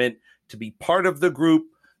discipline element. To be part of the group,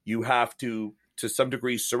 you have to some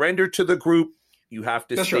degree, surrender to the group. You have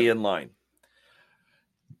to stay in line.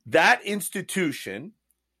 That institution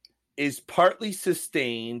is partly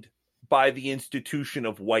sustained by the institution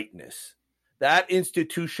of whiteness. That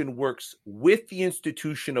institution works with the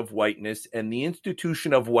institution of whiteness, and the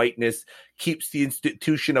institution of whiteness keeps the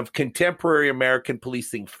institution of contemporary American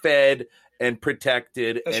policing fed and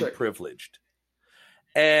protected and privileged.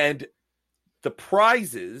 And the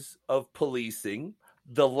prizes of policing,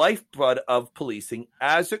 the lifeblood of policing,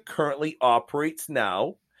 as it currently operates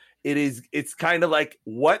now, it's kind of like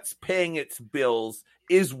what's paying its bills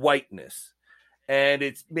is whiteness. And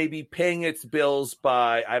it's maybe paying its bills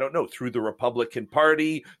by, I don't know, through the Republican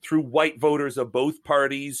Party, through white voters of both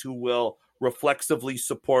parties who will reflexively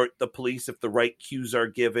support the police if the right cues are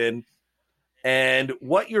given. And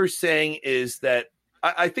what you're saying is that,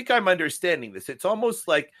 I think I'm understanding this. It's almost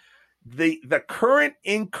like the current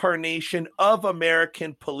incarnation of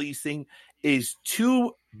American policing is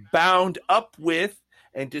too bound up with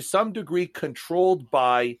and to some degree controlled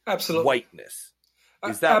by whiteness.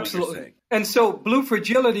 Is that what you're saying? And so blue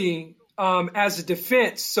fragility as a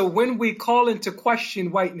defense. So when we call into question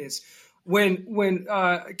whiteness, when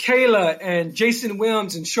Kayla and Jason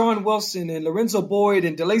Williams and Sean Wilson and Lorenzo Boyd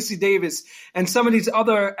and DeLacy Davis and some of these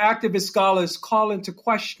other activist scholars call into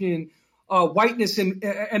question whiteness and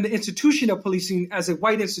the institution of policing as a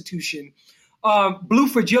white institution, blue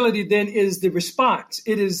fragility then is the response.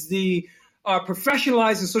 It is the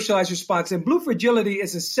professionalized and socialized response. And blue fragility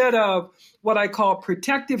is a set of what I call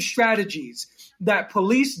protective strategies that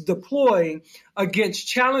police deploy against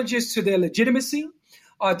challenges to their legitimacy,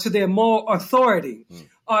 to their moral authority,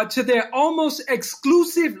 to their almost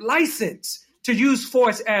exclusive license to use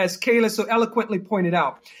force, as Kayla so eloquently pointed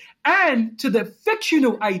out, and to the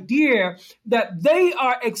fictional idea that they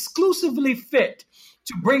are exclusively fit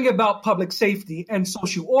to bring about public safety and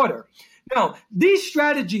social order. Now, these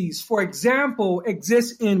strategies, for example,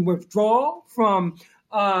 exist in withdrawal from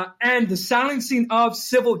and the silencing of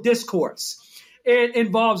civil discourse. It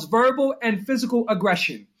involves verbal and physical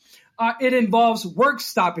aggression. It involves work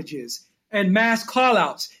stoppages and mass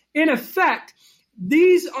callouts. In effect,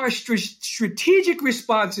 these are strategic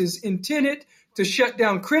responses intended to shut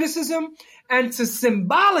down criticism and to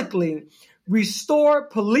symbolically restore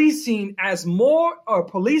policing as more, or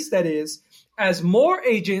police that is, as more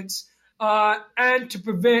agents, and to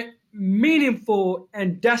prevent meaningful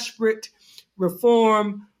and desperate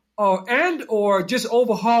reform or just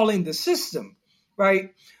overhauling the system,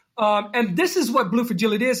 right? And this is what blue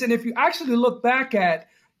fragility is. And if you actually look back at,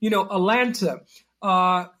 Atlanta,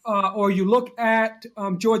 or you look at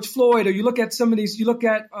George Floyd, or you look at some of these, you look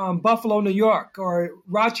at Buffalo, New York, or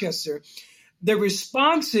Rochester, the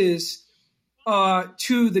responses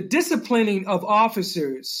to the disciplining of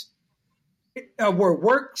officers were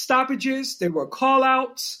work stoppages, there were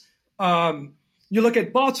call-outs. You look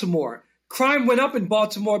at Baltimore. Crime went up in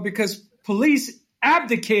Baltimore because police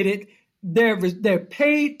abdicated their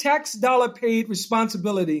paid tax dollar paid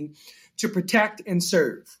responsibility to protect and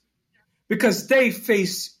serve because they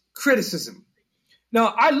face criticism.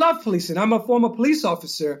 Now, I love policing. I'm a former police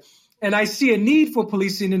officer, and I see a need for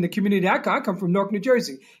policing in the community. I come from Newark, New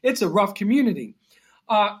Jersey. It's a rough community.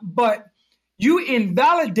 But you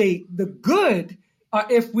invalidate the good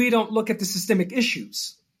if we don't look at the systemic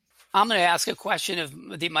issues. I'm going to ask a question of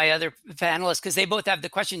my other panelists because they both have the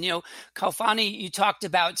question. Kalfani, you talked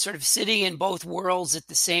about sort of sitting in both worlds at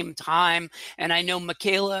the same time. And I know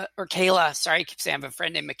Kayla, sorry, I keep saying I have a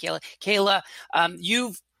friend named Michaela. Kayla,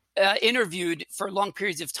 you've interviewed for long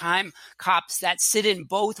periods of time cops that sit in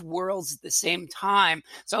both worlds at the same time.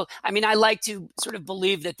 So, I mean, I like to sort of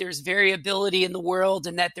believe that there's variability in the world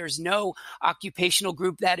and that there's no occupational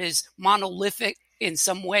group that is monolithic in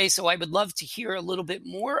some way. So I would love to hear a little bit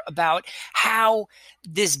more about how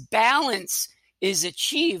this balance is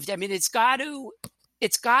achieved. I mean, it's got to,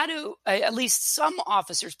 at least some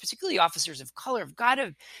officers, particularly officers of color, have got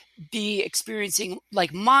to be experiencing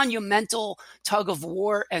like monumental tug of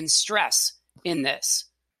war and stress in this.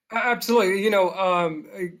 Absolutely. I'm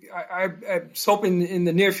hoping in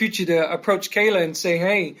the near future to approach Kayla and say,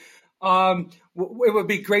 hey, it would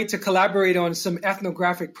be great to collaborate on some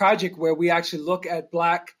ethnographic project where we actually look at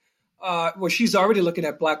she's already looking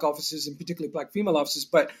at Black officers and particularly Black female officers,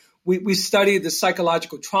 but we study the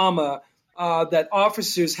psychological trauma that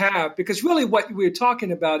officers have, because really what we're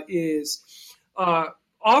talking about is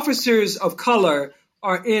officers of color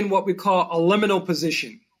are in what we call a liminal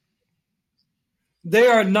position. They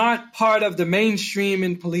are not part of the mainstream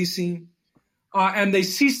in policing. And they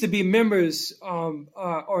cease to be members,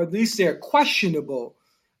 or at least they're questionable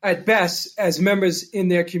at best as members in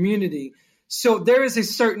their community. So there is a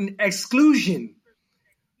certain exclusion,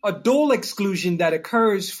 a dual exclusion that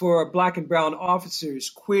occurs for Black and brown officers,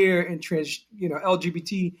 queer and trans,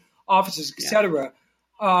 LGBT officers, etc.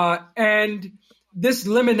 And this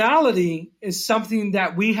liminality is something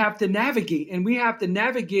that we have to navigate, and we have to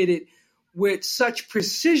navigate it with such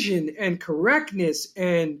precision and correctness,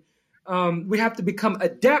 and we have to become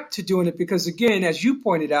adept to doing it because, again, as you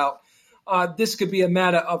pointed out, this could be a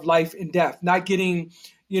matter of life and death. Not getting,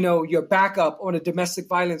 your backup on a domestic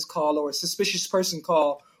violence call or a suspicious person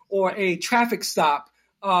call or a traffic stop.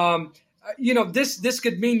 This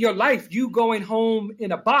could mean your life, you going home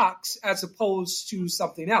in a box as opposed to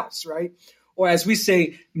something else, right? Or as we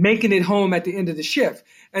say, making it home at the end of the shift.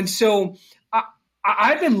 And so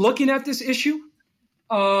I've been looking at this issue,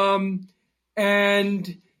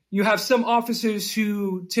 and you have some officers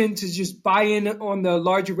who tend to just buy in on the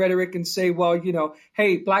larger rhetoric and say, well,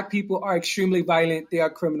 hey, Black people are extremely violent. They are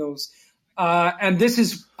criminals. And this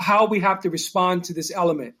is how we have to respond to this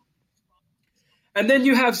element. And then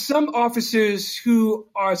you have some officers who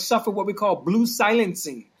suffer what we call blue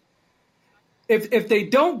silencing. If they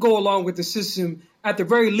don't go along with the system, at the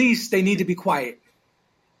very least, they need to be quiet.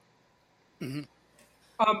 Mm-hmm.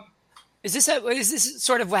 Is this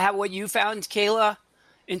sort of what you found, Kayla,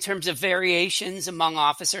 in terms of variations among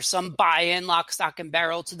officers? Some buy in lock, stock, and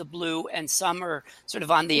barrel to the blue, and some are sort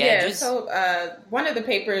of on the edges? So one of the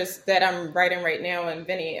papers that I'm writing right now, and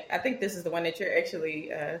Vinny, I think this is the one that you're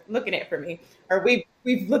actually looking at for me, or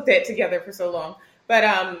we've looked at together for so long.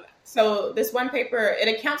 But so this one paper, it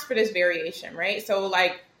accounts for this variation, right? So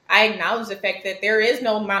like I acknowledge the fact that there is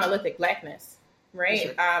no monolithic Blackness, right?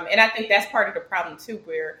 Sure. And I think that's part of the problem too,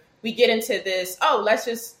 where we get into this, let's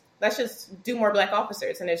just do more Black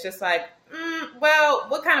officers. And it's just like, well,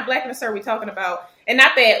 what kind of Blackness are we talking about? And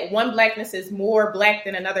not that one Blackness is more Black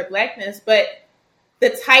than another Blackness, but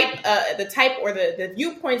the type or the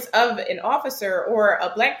viewpoints of an officer or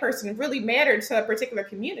a Black person really mattered to a particular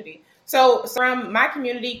community. So from my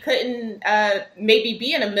community couldn't maybe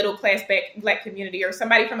be in a middle-class Black community, or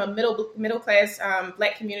somebody from a middle-class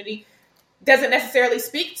Black community doesn't necessarily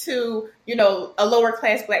speak to, a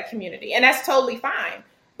lower-class Black community. And that's totally fine.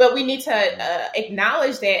 But we need to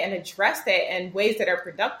acknowledge that and address that in ways that are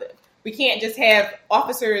productive. We can't just have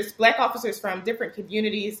Black officers from different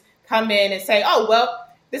communities come in and say,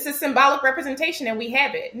 this is symbolic representation and we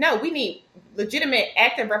have it. No, we need legitimate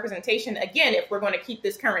active representation. Again, if we're going to keep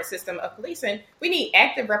this current system of policing, we need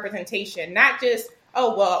active representation, not just,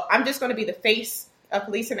 I'm just going to be the face of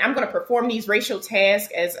policing. I'm going to perform these racial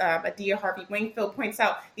tasks, as Adia Harvey Wingfield points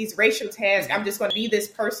out, these racial tasks. I'm just going to be this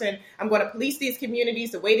person. I'm going to police these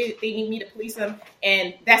communities the way that they need me to police them,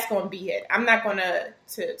 and that's going to be it. I'm not going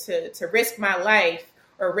to risk my life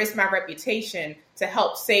or risk my reputation to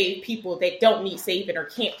help save people that don't need saving or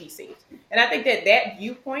can't be saved. And I think that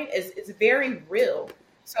viewpoint is very real.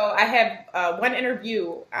 So I have one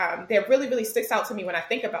interview that really, really sticks out to me when I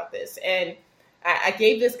think about this. And I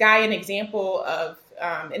gave this guy an example of,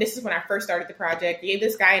 and this is when I first started the project, gave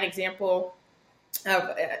this guy an example of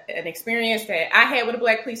an experience that I had with a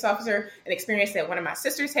Black police officer, an experience that one of my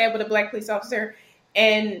sisters had with a Black police officer.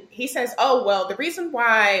 And he says, oh, well, the reason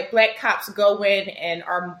why Black cops go in and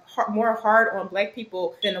are more hard on Black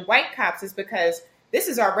people than the white cops is because this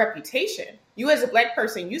is our reputation. You as a Black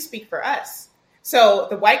person, you speak for us. So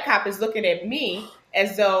the white cop is looking at me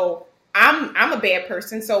as though I'm a bad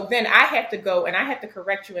person. So then I have to go and I have to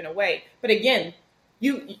correct you in a way. But again,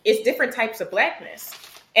 it's different types of Blackness.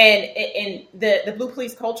 And the blue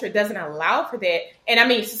police culture doesn't allow for that. And I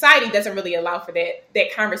mean, society doesn't really allow for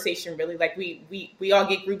that conversation, really. Like we all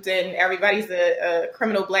get grouped in. Everybody's a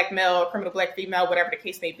criminal Black male, criminal Black female, whatever the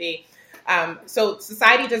case may be. So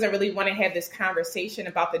society doesn't really want to have this conversation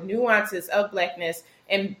about the nuances of Blackness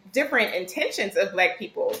and different intentions of Black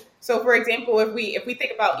people. So, for example, if we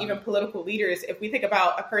think about even political leaders, if we think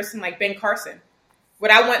about a person like Ben Carson,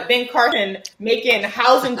 would I want Ben Carson making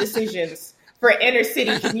housing decisions for inner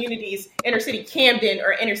city communities, inner city Camden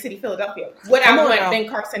or inner city Philadelphia? Would I want Ben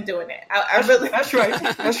Carson doing that? I really. That's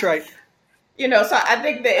right. That's right. You know, so I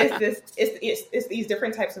think that it's these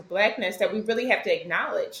different types of Blackness that we really have to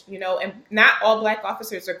acknowledge, you know, and not all Black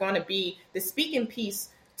officers are going to be the speaking piece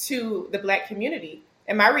to the Black community.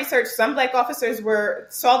 In my research, some Black officers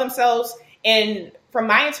saw themselves, and from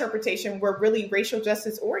my interpretation, were really racial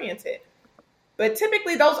justice oriented. But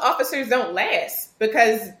typically those officers don't last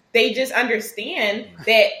because they just understand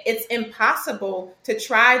that it's impossible to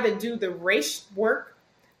try to do the race work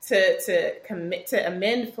to commit to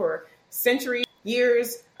amend for centuries,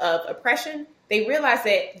 years of oppression. They realize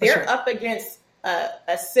that they're up against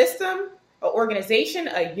a system, an organization,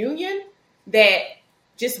 a union that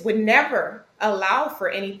just would never allow for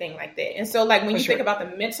anything like that. And so, like, when you think about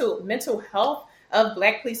the mental health of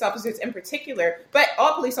Black police officers in particular, but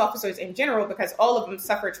all police officers in general, because all of them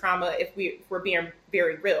suffer trauma if we're being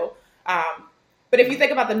very real. But if you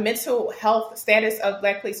think about the mental health status of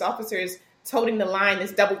Black police officers toting the line,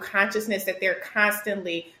 this double consciousness that they're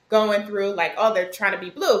constantly going through, like, oh, they're trying to be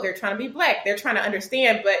blue, they're trying to be Black, they're trying to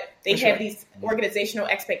understand, but they have these organizational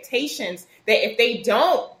expectations that if they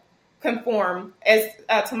don't conform, as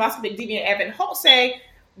Tommaso McDeviant and Evan Holt say,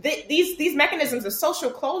 these mechanisms of social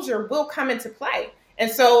closure will come into play. And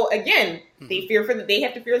so again, they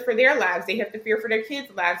have to fear for their lives, they have to fear for their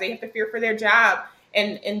kids' lives, they have to fear for their job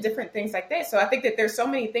and different things like that. So I think that there's so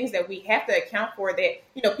many things that we have to account for that,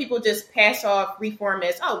 you know, people just pass off reform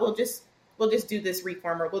as, oh, we'll just do this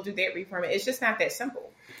reform or we'll do that reform. It's just not that simple.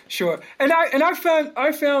 Sure. And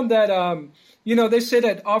I found that you know, they say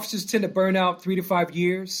that officers tend to burn out 3 to 5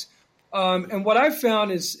 years. And what I've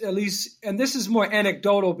found is, at least, and this is more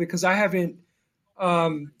anecdotal because I haven't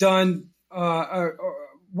done or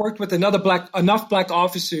worked with enough Black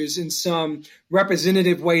officers in some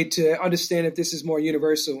representative way to understand if this is more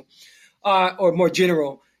universal or more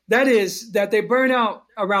general. That is that they burn out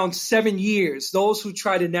around 7 years, those who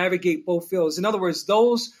try to navigate both fields. In other words,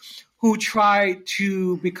 those who try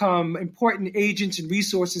to become important agents and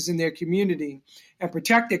resources in their community and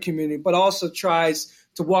protect their community, but also tries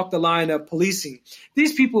to walk the line of policing.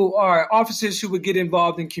 These people are officers who would get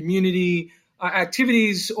involved in community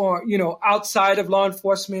activities or, you know, outside of law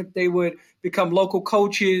enforcement. They would become local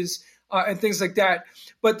coaches and things like that.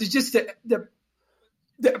 But just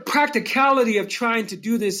the practicality of trying to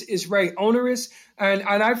do this is very onerous. And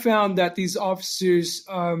I found that these officers,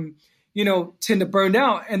 you know, tend to burn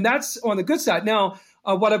out. And that's on the good side. Now,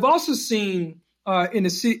 what I've also seen in the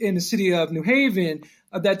city of New Haven,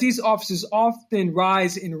 that these officers often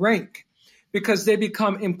rise in rank because they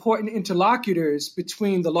become important interlocutors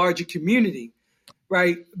between the larger community,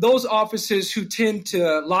 right? Those officers who tend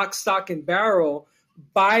to lock, stock, and barrel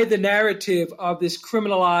by the narrative of these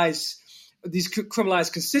criminalized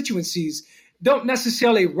constituencies don't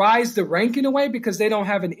necessarily rise the rank in a way because they don't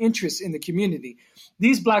have an interest in the community.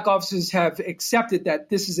 These Black officers have accepted that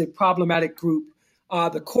this is a problematic group.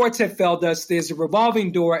 The courts have failed us. There's a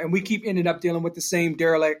revolving door, and we keep ending up dealing with the same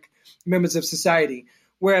derelict members of society.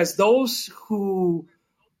 Whereas those who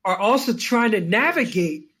are also trying to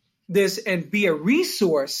navigate this and be a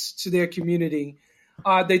resource to their community,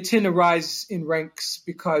 they tend to rise in ranks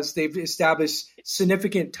because they've established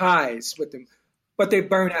significant ties with them, but they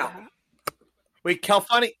burn out. Wait,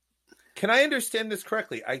 Kalfani, can I understand this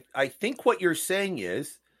correctly? I think what you're saying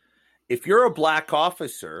is, if you're a Black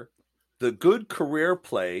officer, the good career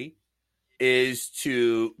play is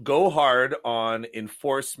to go hard on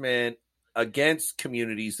enforcement against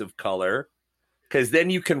communities of color, because then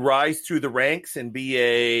you can rise through the ranks and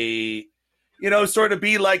be sort of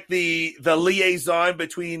be like the liaison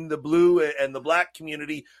between the blue and the Black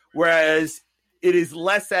community. Whereas it is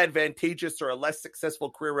less advantageous or a less successful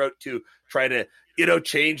career route to try to,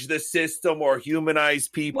 change the system or humanize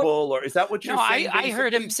people? Or is that what you're saying? I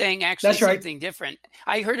heard him saying actually something different.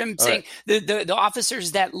 I heard him saying the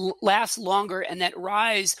officers that last longer and that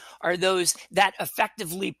rise are those that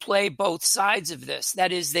effectively play both sides of this.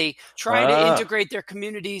 That is, they try to integrate their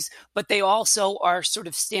communities, but they also are sort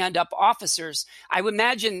of stand-up officers. I would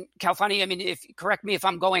imagine, Kalfani, I mean, correct me if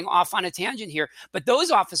I'm going off on a tangent here, but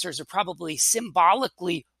those officers are probably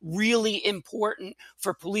symbolically really important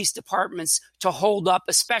for police departments to hold up,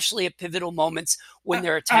 especially at pivotal moments when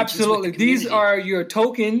there are tensions. Absolutely. With the community. These are your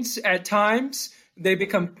tokens at times. They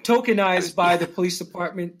become tokenized by the police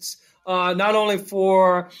departments, not only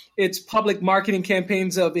for its public marketing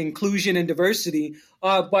campaigns of inclusion and diversity,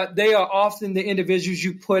 but they are often the individuals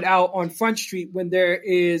you put out on Front Street when there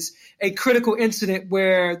is a critical incident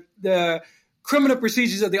where the criminal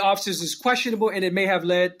procedures of the officers is questionable and it may have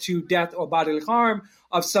led to death or bodily harm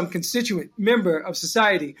of some constituent member of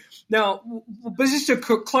society. Now, but just a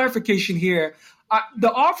clarification here,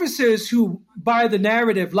 the officers who buy the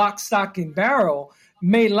narrative lock, stock, and barrel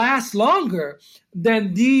may last longer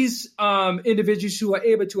than these individuals who are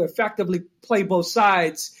able to effectively play both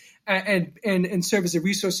sides and serve as a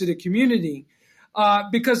resource to the community.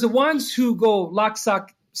 Because the ones who go lock,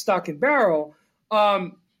 stock, and barrel,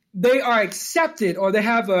 they are accepted, or they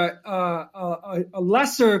have a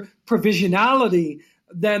lesser provisionality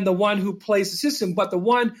than the one who plays the system. But the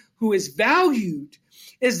one who is valued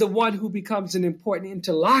is the one who becomes an important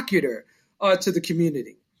interlocutor to the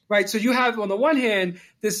community, right? So you have, on the one hand,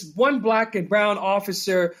 this one black and brown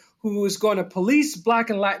officer who is going to police Black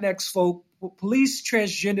and Latinx folk, police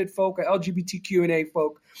transgendered folk, or LGBTQ&A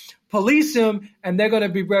folk, police them, and they're going to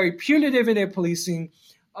be very punitive in their policing,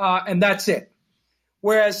 and that's it.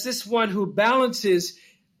 Whereas this one who balances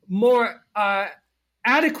more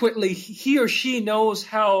adequately, he or she knows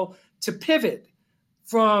how to pivot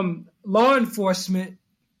from law enforcement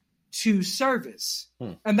to service.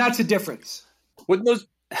 And that's a difference. Wouldn't those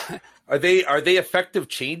are they effective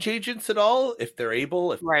change agents at all if they're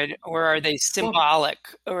able? Right. Or are they symbolic,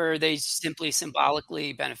 or are they simply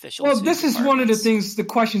symbolically beneficial? Well, this is one of the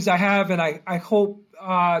questions I have, and I hope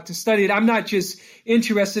to study it. I'm not just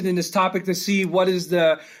interested in this topic to see what is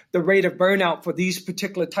the rate of burnout for these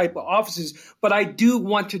particular type of officers, but I do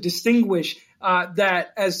want to distinguish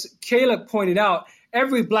that, as Caleb pointed out,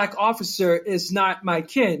 every black officer is not my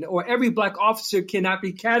kin, or every black officer cannot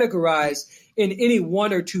be categorized in any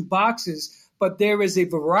one or two boxes, but there is a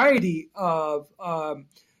variety of,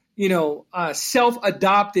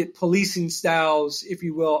 self-adopted policing styles, if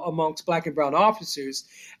you will, amongst black and brown officers.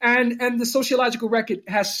 And the sociological record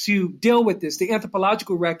has to deal with this. The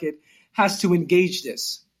anthropological record has to engage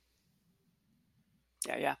this.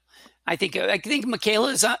 Yeah. I think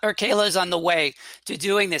Kayla's on the way to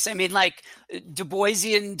doing this. I mean, like, Du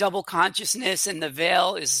Boisian double consciousness and the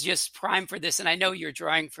veil is just prime for this. And I know you're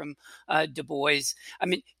drawing from Du Bois. I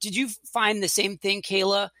mean, did you find the same thing,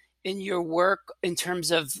 Kayla, in your work in terms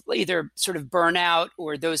of either sort of burnout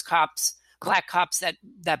or those cops, black cops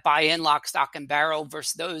that buy in lock, stock, and barrel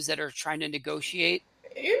versus those that are trying to negotiate?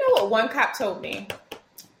 You know what one cop told me?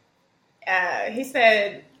 He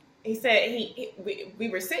said we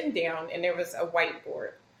were sitting down and there was a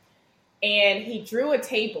whiteboard, and he drew a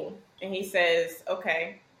table and he says,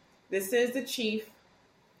 okay, this is the chief,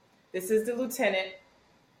 this is the lieutenant,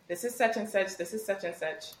 this is such and such, this is such and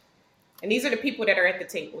such. And these are the people that are at the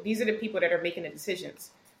table. These are the people that are making the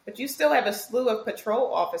decisions. But you still have a slew of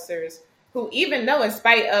patrol officers who, even though in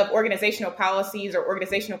spite of organizational policies or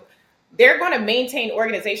they're going to maintain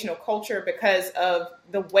organizational culture because of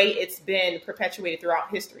the way it's been perpetuated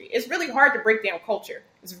throughout history. It's really hard to break down culture.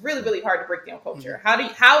 It's really, really hard to break down culture.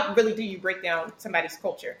 Mm-hmm. How really do you break down somebody's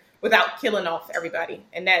culture without killing off everybody?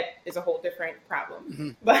 And that is a whole different problem. Mm-hmm.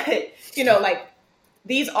 But, like,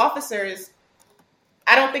 these officers,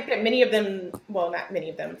 I don't think that many of them, well, not many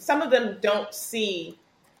of them, some of them don't see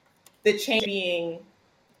the change being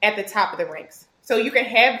at the top of the ranks. So you can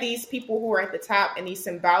have these people who are at the top and these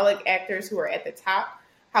symbolic actors who are at the top.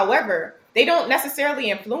 However, they don't necessarily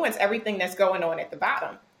influence everything that's going on at the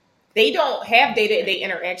bottom. They don't have day-to-day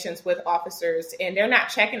interactions with officers, and they're not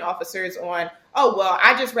checking officers on, oh, well,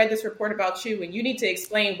 I just read this report about you, and you need to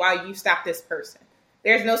explain why you stopped this person.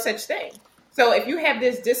 There's no such thing. So if you have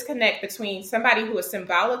this disconnect between somebody who is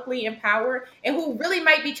symbolically empowered and who really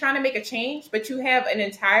might be trying to make a change, but you have an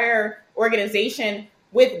entire organization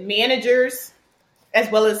with managers as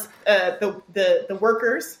well as the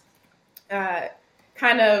workers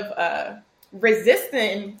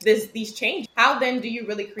resisting these changes, how then do you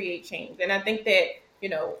really create change? And I think that,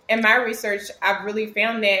 in my research, I've really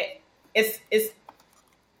found that it's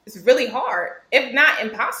really hard, if not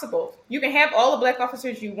impossible. You can have all the Black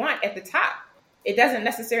officers you want at the top. It doesn't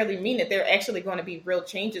necessarily mean that they're actually going to be real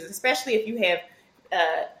changes, especially if you have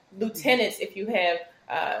lieutenants, if you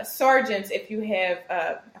have sergeants, if you have,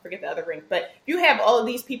 I forget the other rank, but if you have all of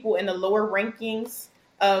these people in the lower rankings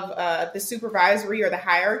of the supervisory or the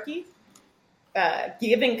hierarchy,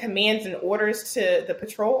 giving commands and orders to the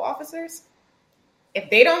patrol officers, if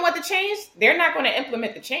they don't want the change, they're not going to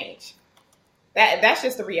implement the change. That's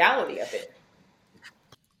just the reality of it.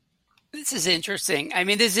 This is interesting. I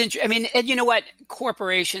mean, and you know what?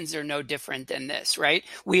 Corporations are no different than this, right?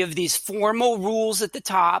 We have these formal rules at the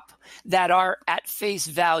top that are at face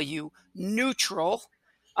value neutral.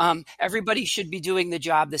 Everybody should be doing the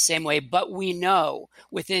job the same way, but we know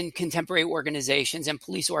within contemporary organizations, and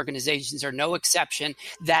police organizations are no exception,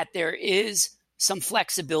 that there is some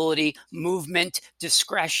flexibility, movement,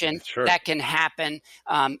 discretion that can happen,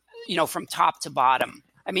 from top to bottom.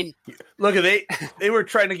 I mean, look, they were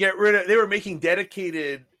trying to get rid of. They were making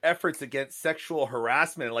dedicated efforts against sexual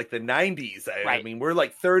harassment in like the 90s. I mean, we're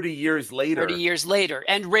like 30 years later. 30 years later,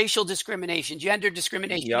 and racial discrimination, gender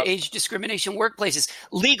discrimination, age discrimination, workplaces.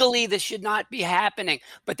 Legally, this should not be happening,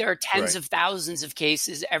 but there are tens of thousands of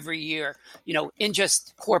cases every year, in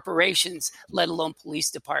just corporations, let alone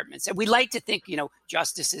police departments. And we like to think,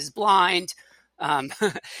 justice is blind.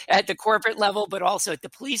 At the corporate level, but also at the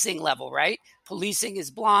policing level, right? Policing is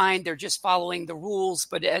blind. They're just following the rules.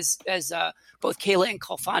 But as both Kayla and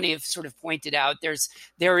Kalfani have sort of pointed out,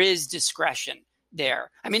 there is discretion there.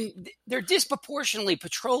 I mean, they're disproportionately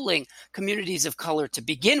patrolling communities of color to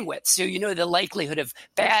begin with. So, the likelihood of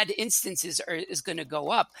bad instances is going to go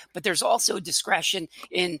up. But there's also discretion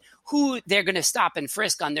in who they're going to stop and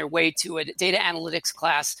frisk on their way to a data analytics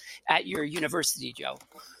class at your university, Joe.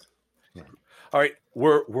 All right,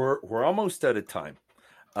 we're almost out of time.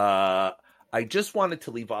 I just wanted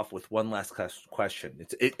to leave off with one last question.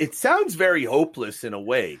 It sounds very hopeless in a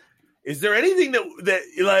way. Is there anything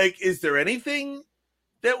is there anything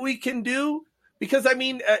that we can do? Because I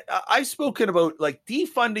mean, I've spoken about like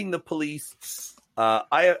defunding the police.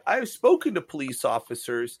 I've spoken to police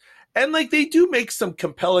officers, and like they do make some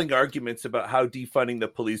compelling arguments about how defunding the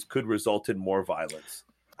police could result in more violence.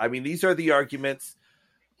 I mean, these are the arguments.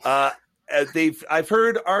 I've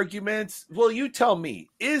heard arguments. Well, you tell me,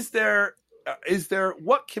 is there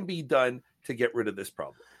what can be done to get rid of this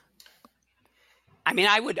problem? I mean,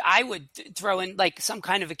 I would throw in like some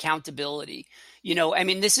kind of accountability. I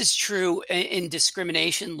mean, this is true in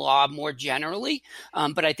discrimination law more generally,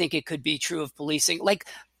 but I think it could be true of policing. Like,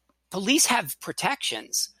 police have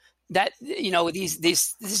protections that,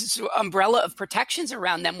 this umbrella of protections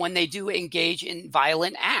around them when they do engage in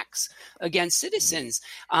violent acts against citizens.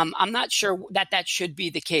 I'm not sure that should be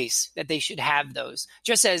the case, that they should have those,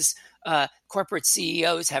 just as corporate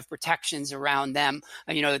CEOs have protections around them.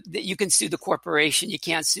 You can sue the corporation, you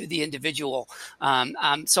can't sue the individual.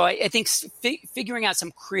 So I think figuring out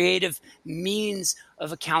some creative means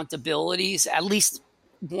of accountabilities, at least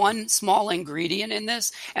one small ingredient in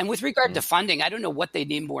this. And with regard to funding, I don't know what they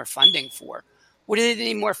need more funding for. What do they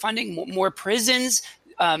need more funding? More prisons,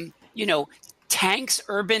 tanks,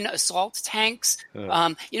 urban assault tanks.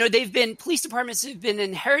 Police departments have been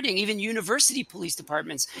inheriting, even university police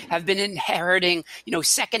departments have been inheriting,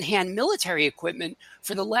 secondhand military equipment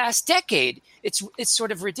for the last decade. It's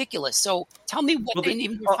sort of ridiculous. So tell me what they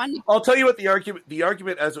need more funding. I'll tell you what the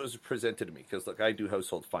argument as it was presented to me, because look, I do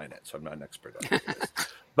household finance, so I'm not an expert on this.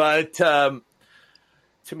 But to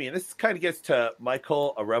me, and this kind of gets to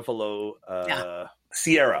Michael Arevalo,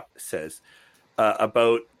 Sierra says,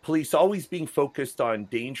 about police always being focused on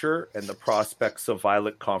danger and the prospects of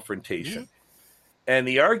violent confrontation. Mm-hmm. And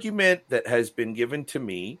the argument that has been given to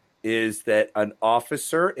me is that an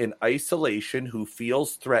officer in isolation who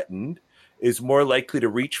feels threatened is more likely to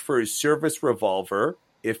reach for his service revolver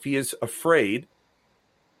if he is afraid,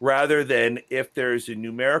 rather than if there's a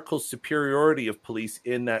numerical superiority of police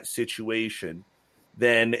in that situation,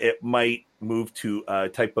 then it might move to a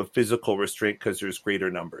type of physical restraint because there's greater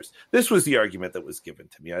numbers. This was the argument that was given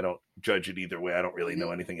to me. I don't judge it either way. I don't really know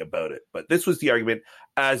anything about it. But this was the argument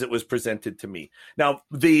as it was presented to me. Now,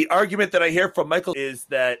 the argument that I hear from Michael is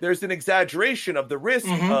that there's an exaggeration of the risk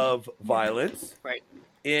of violence. Right.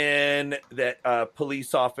 In that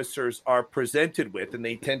police officers are presented with, and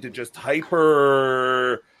they tend to just they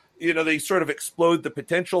sort of explode the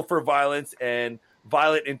potential for violence, and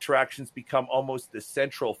violent interactions become almost the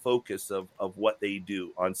central focus of what they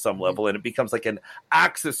do on some level, and it becomes like an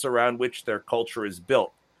axis around which their culture is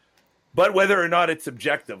built. But whether or not it's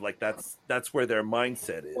objective, like that's where their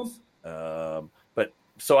mindset is. But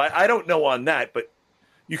so I don't know on that, but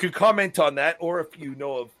you could comment on that, or if you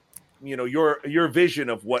know of, your vision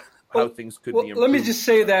of how things could be improved. Let me just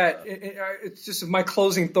say that it's just my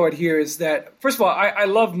closing thought here is that, first of all, I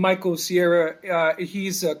love Michael Sierra.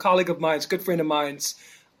 He's a colleague of mine, a good friend of mine.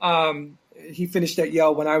 He finished at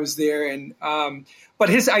Yale when I was there, and but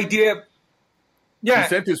his idea. Yeah, he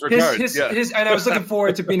sent his regards. And I was looking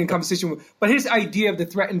forward to being in conversation with. But his idea of the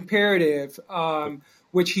threat imperative,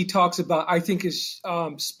 which he talks about, I think is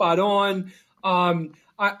spot on.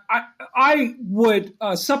 I would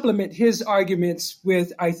supplement his arguments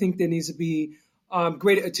with, I think there needs to be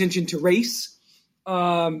greater attention to race,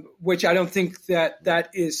 which I don't think that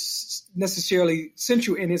is necessarily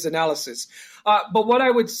central in his analysis. But what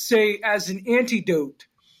I would say as an antidote,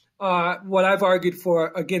 what I've argued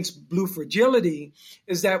for against blue fragility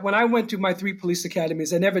is that when I went to my 3 police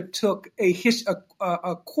academies, I never took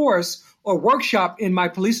a course or workshop in my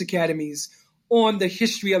police academies on the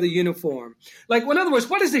history of the uniform. Like, in other words,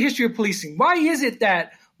 what is the history of policing? Why is it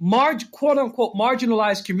that quote unquote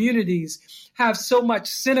marginalized communities have so much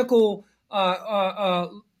cynical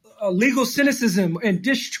legal cynicism and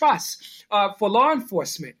distrust for law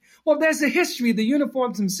enforcement? Well, there's a history. The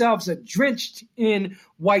uniforms themselves are drenched in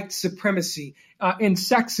white supremacy, in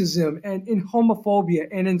sexism, and in homophobia,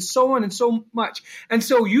 and in so on and so much. And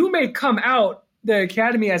so you may come out the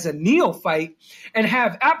academy as a neophyte and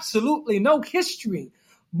have absolutely no history.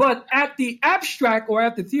 But at the abstract or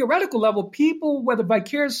at the theoretical level, people, whether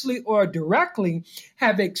vicariously or directly,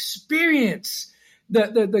 have experienced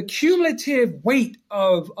the cumulative weight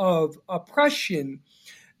of oppression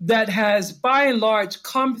that has, by and large,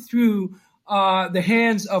 come through the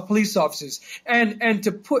hands of police officers. And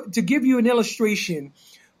to give you an illustration,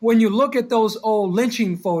 when you look at those old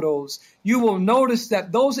lynching photos, you will notice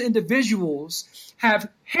that those individuals have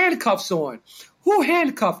handcuffs on. Who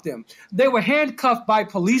handcuffed them? They were handcuffed by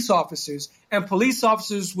police officers, and police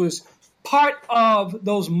officers was part of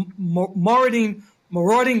those marauding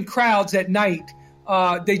crowds at night.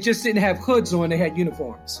 They just didn't have hoods on, they had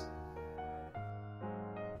uniforms.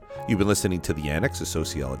 You've been listening to the Annex, a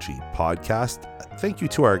Sociology podcast. Thank you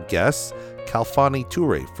to our guests, Khalfani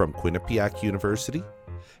Ture from Quinnipiac University,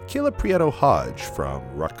 Kayla Prieto-Hodge from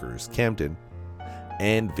Rutgers Camden,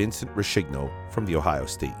 and Vincent Roscigno from The Ohio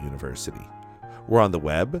State University. We're on the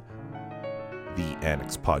web,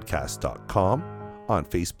 theannexpodcast.com, on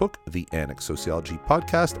Facebook, The Annex Sociology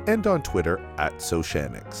Podcast, and on Twitter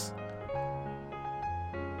 @Sociannex.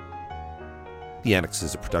 The Annex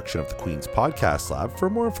is a production of the Queen's Podcast Lab. For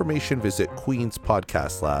more information, visit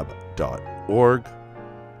queenspodcastlab.org.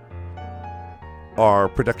 Our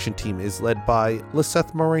production team is led by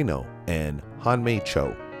Liseth Moreno and Hanmei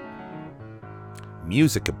Cho.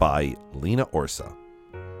 Music by Lena Orsa.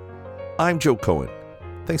 I'm Joe Cohen.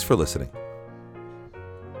 Thanks for listening.